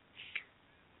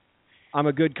 I'm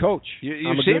a good coach.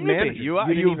 I'm a good manager. You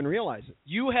didn't even realize it.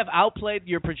 You have outplayed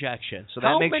your projection, so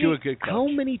that makes you a good coach. How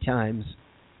many times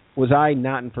was I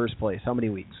not in first place? How many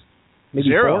weeks? Maybe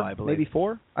 0, 4? I believe. Maybe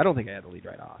 4? I don't think I had the lead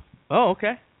right off. Oh,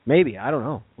 okay. Maybe. I don't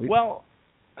know. Well,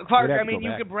 Clark, we'd have I to mean, go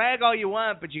you back. can brag all you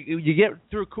want, but you get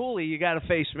through Cooley, you got to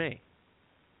face me.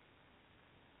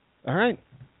 All right.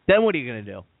 Then what are you going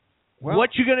to do? Well,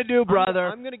 what you going to do, brother,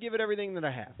 I'm going to give it everything that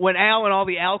I have. when Al and all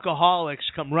the alcoholics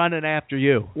come running after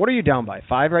you? What are you down by?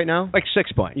 5 right now? Like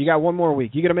 6 points. You got one more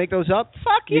week. You going to make those up?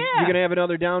 Fuck yeah. You going to have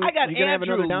another down? I got you gonna have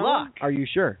Andrew another down Luck. one? Are you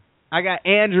sure? I got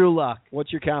Andrew Luck.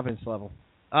 What's your confidence level?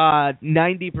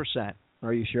 90%.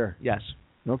 Are you sure? Yes.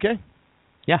 Okay.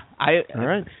 Yeah. All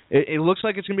right. It looks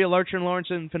like it's going to be a Larcher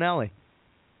Lorensen finale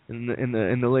in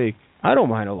the league. I don't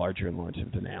mind a Larcher and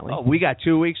Lorensen finale. Oh, we got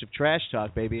 2 weeks of trash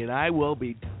talk, baby, and I will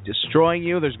be destroying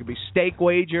you. There's going to be steak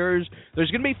wagers. There's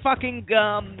going to be fucking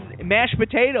mashed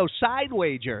potato side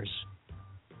wagers.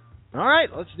 All right,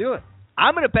 let's do it.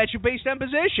 I'm going to bet you based on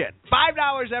position.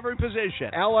 $5 every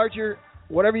position. Al Larcher,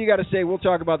 whatever you got to say, we'll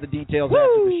talk about the details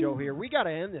after the show here. We got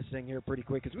to end this thing here pretty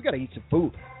quick because we got to eat some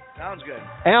food. Sounds good.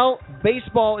 Al,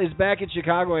 baseball is back in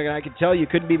Chicago, and I can tell you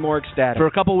couldn't be more ecstatic. For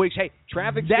a couple of weeks. Hey,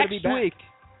 Traffic's going to be back.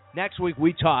 Next week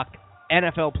we talk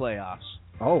NFL playoffs.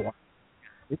 Oh, wow.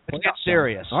 Let's get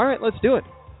serious. All right, let's do it.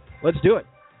 Let's do it.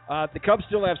 The Cubs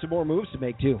still have some more moves to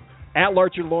make, too. At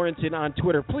Larcher Lorensen on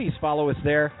Twitter. Please follow us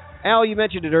there. Al, you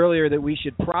mentioned it earlier that we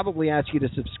should probably ask you to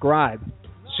subscribe.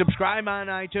 Subscribe on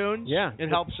iTunes. Yeah. It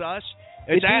helps us.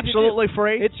 It's easy absolutely to do.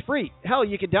 free. It's free. Hell,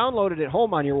 you can download it at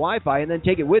home on your Wi-Fi and then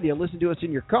take it with you and listen to us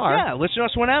in your car. Yeah, listen to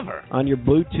us whenever. On your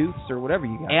Bluetooth or whatever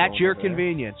you got. At your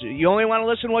convenience. You only want to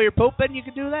listen while you're pooping, you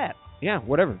can do that. Yeah,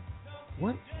 whatever.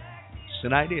 What? It's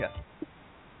an idea.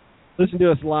 Listen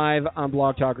to us live on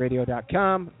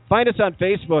blogtalkradio.com. Find us on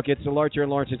Facebook. It's the Larcher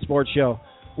and Lorensen Sports Show.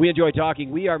 We enjoy talking.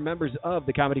 We are members of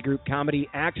the comedy group Comedy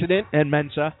Accident. And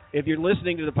Mensa. If you're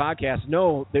listening to the podcast,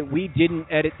 know that we didn't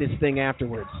edit this thing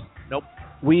afterwards. Nope.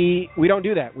 We don't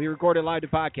do that. We record it live to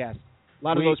podcast. A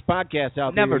lot of those podcasts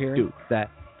out there. Never you're do that.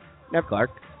 Never, Clark.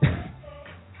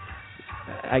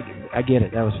 I get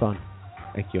it. That was fun.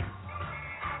 Thank you.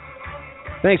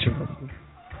 Thanks for listening.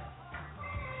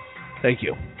 Thank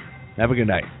you. Have a good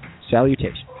night.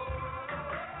 Salutations.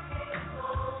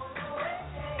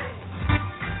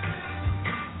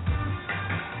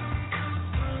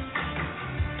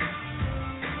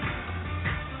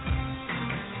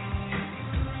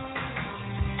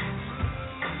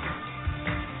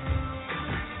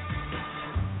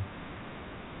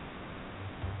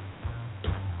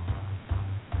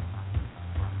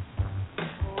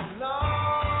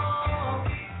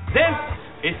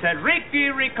 It's a Ricky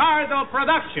Ricardo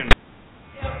production.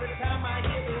 Every time I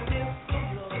hear the whistle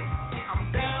blow,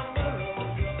 I'm down below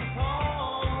the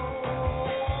phone.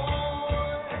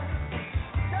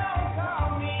 Don't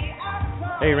call me,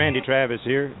 Hey, Randy Travis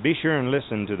here. Be sure and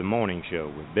listen to The Morning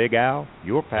Show with Big Al,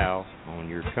 your pal, on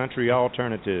your country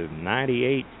alternative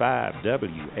 98.5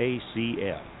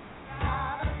 WACF.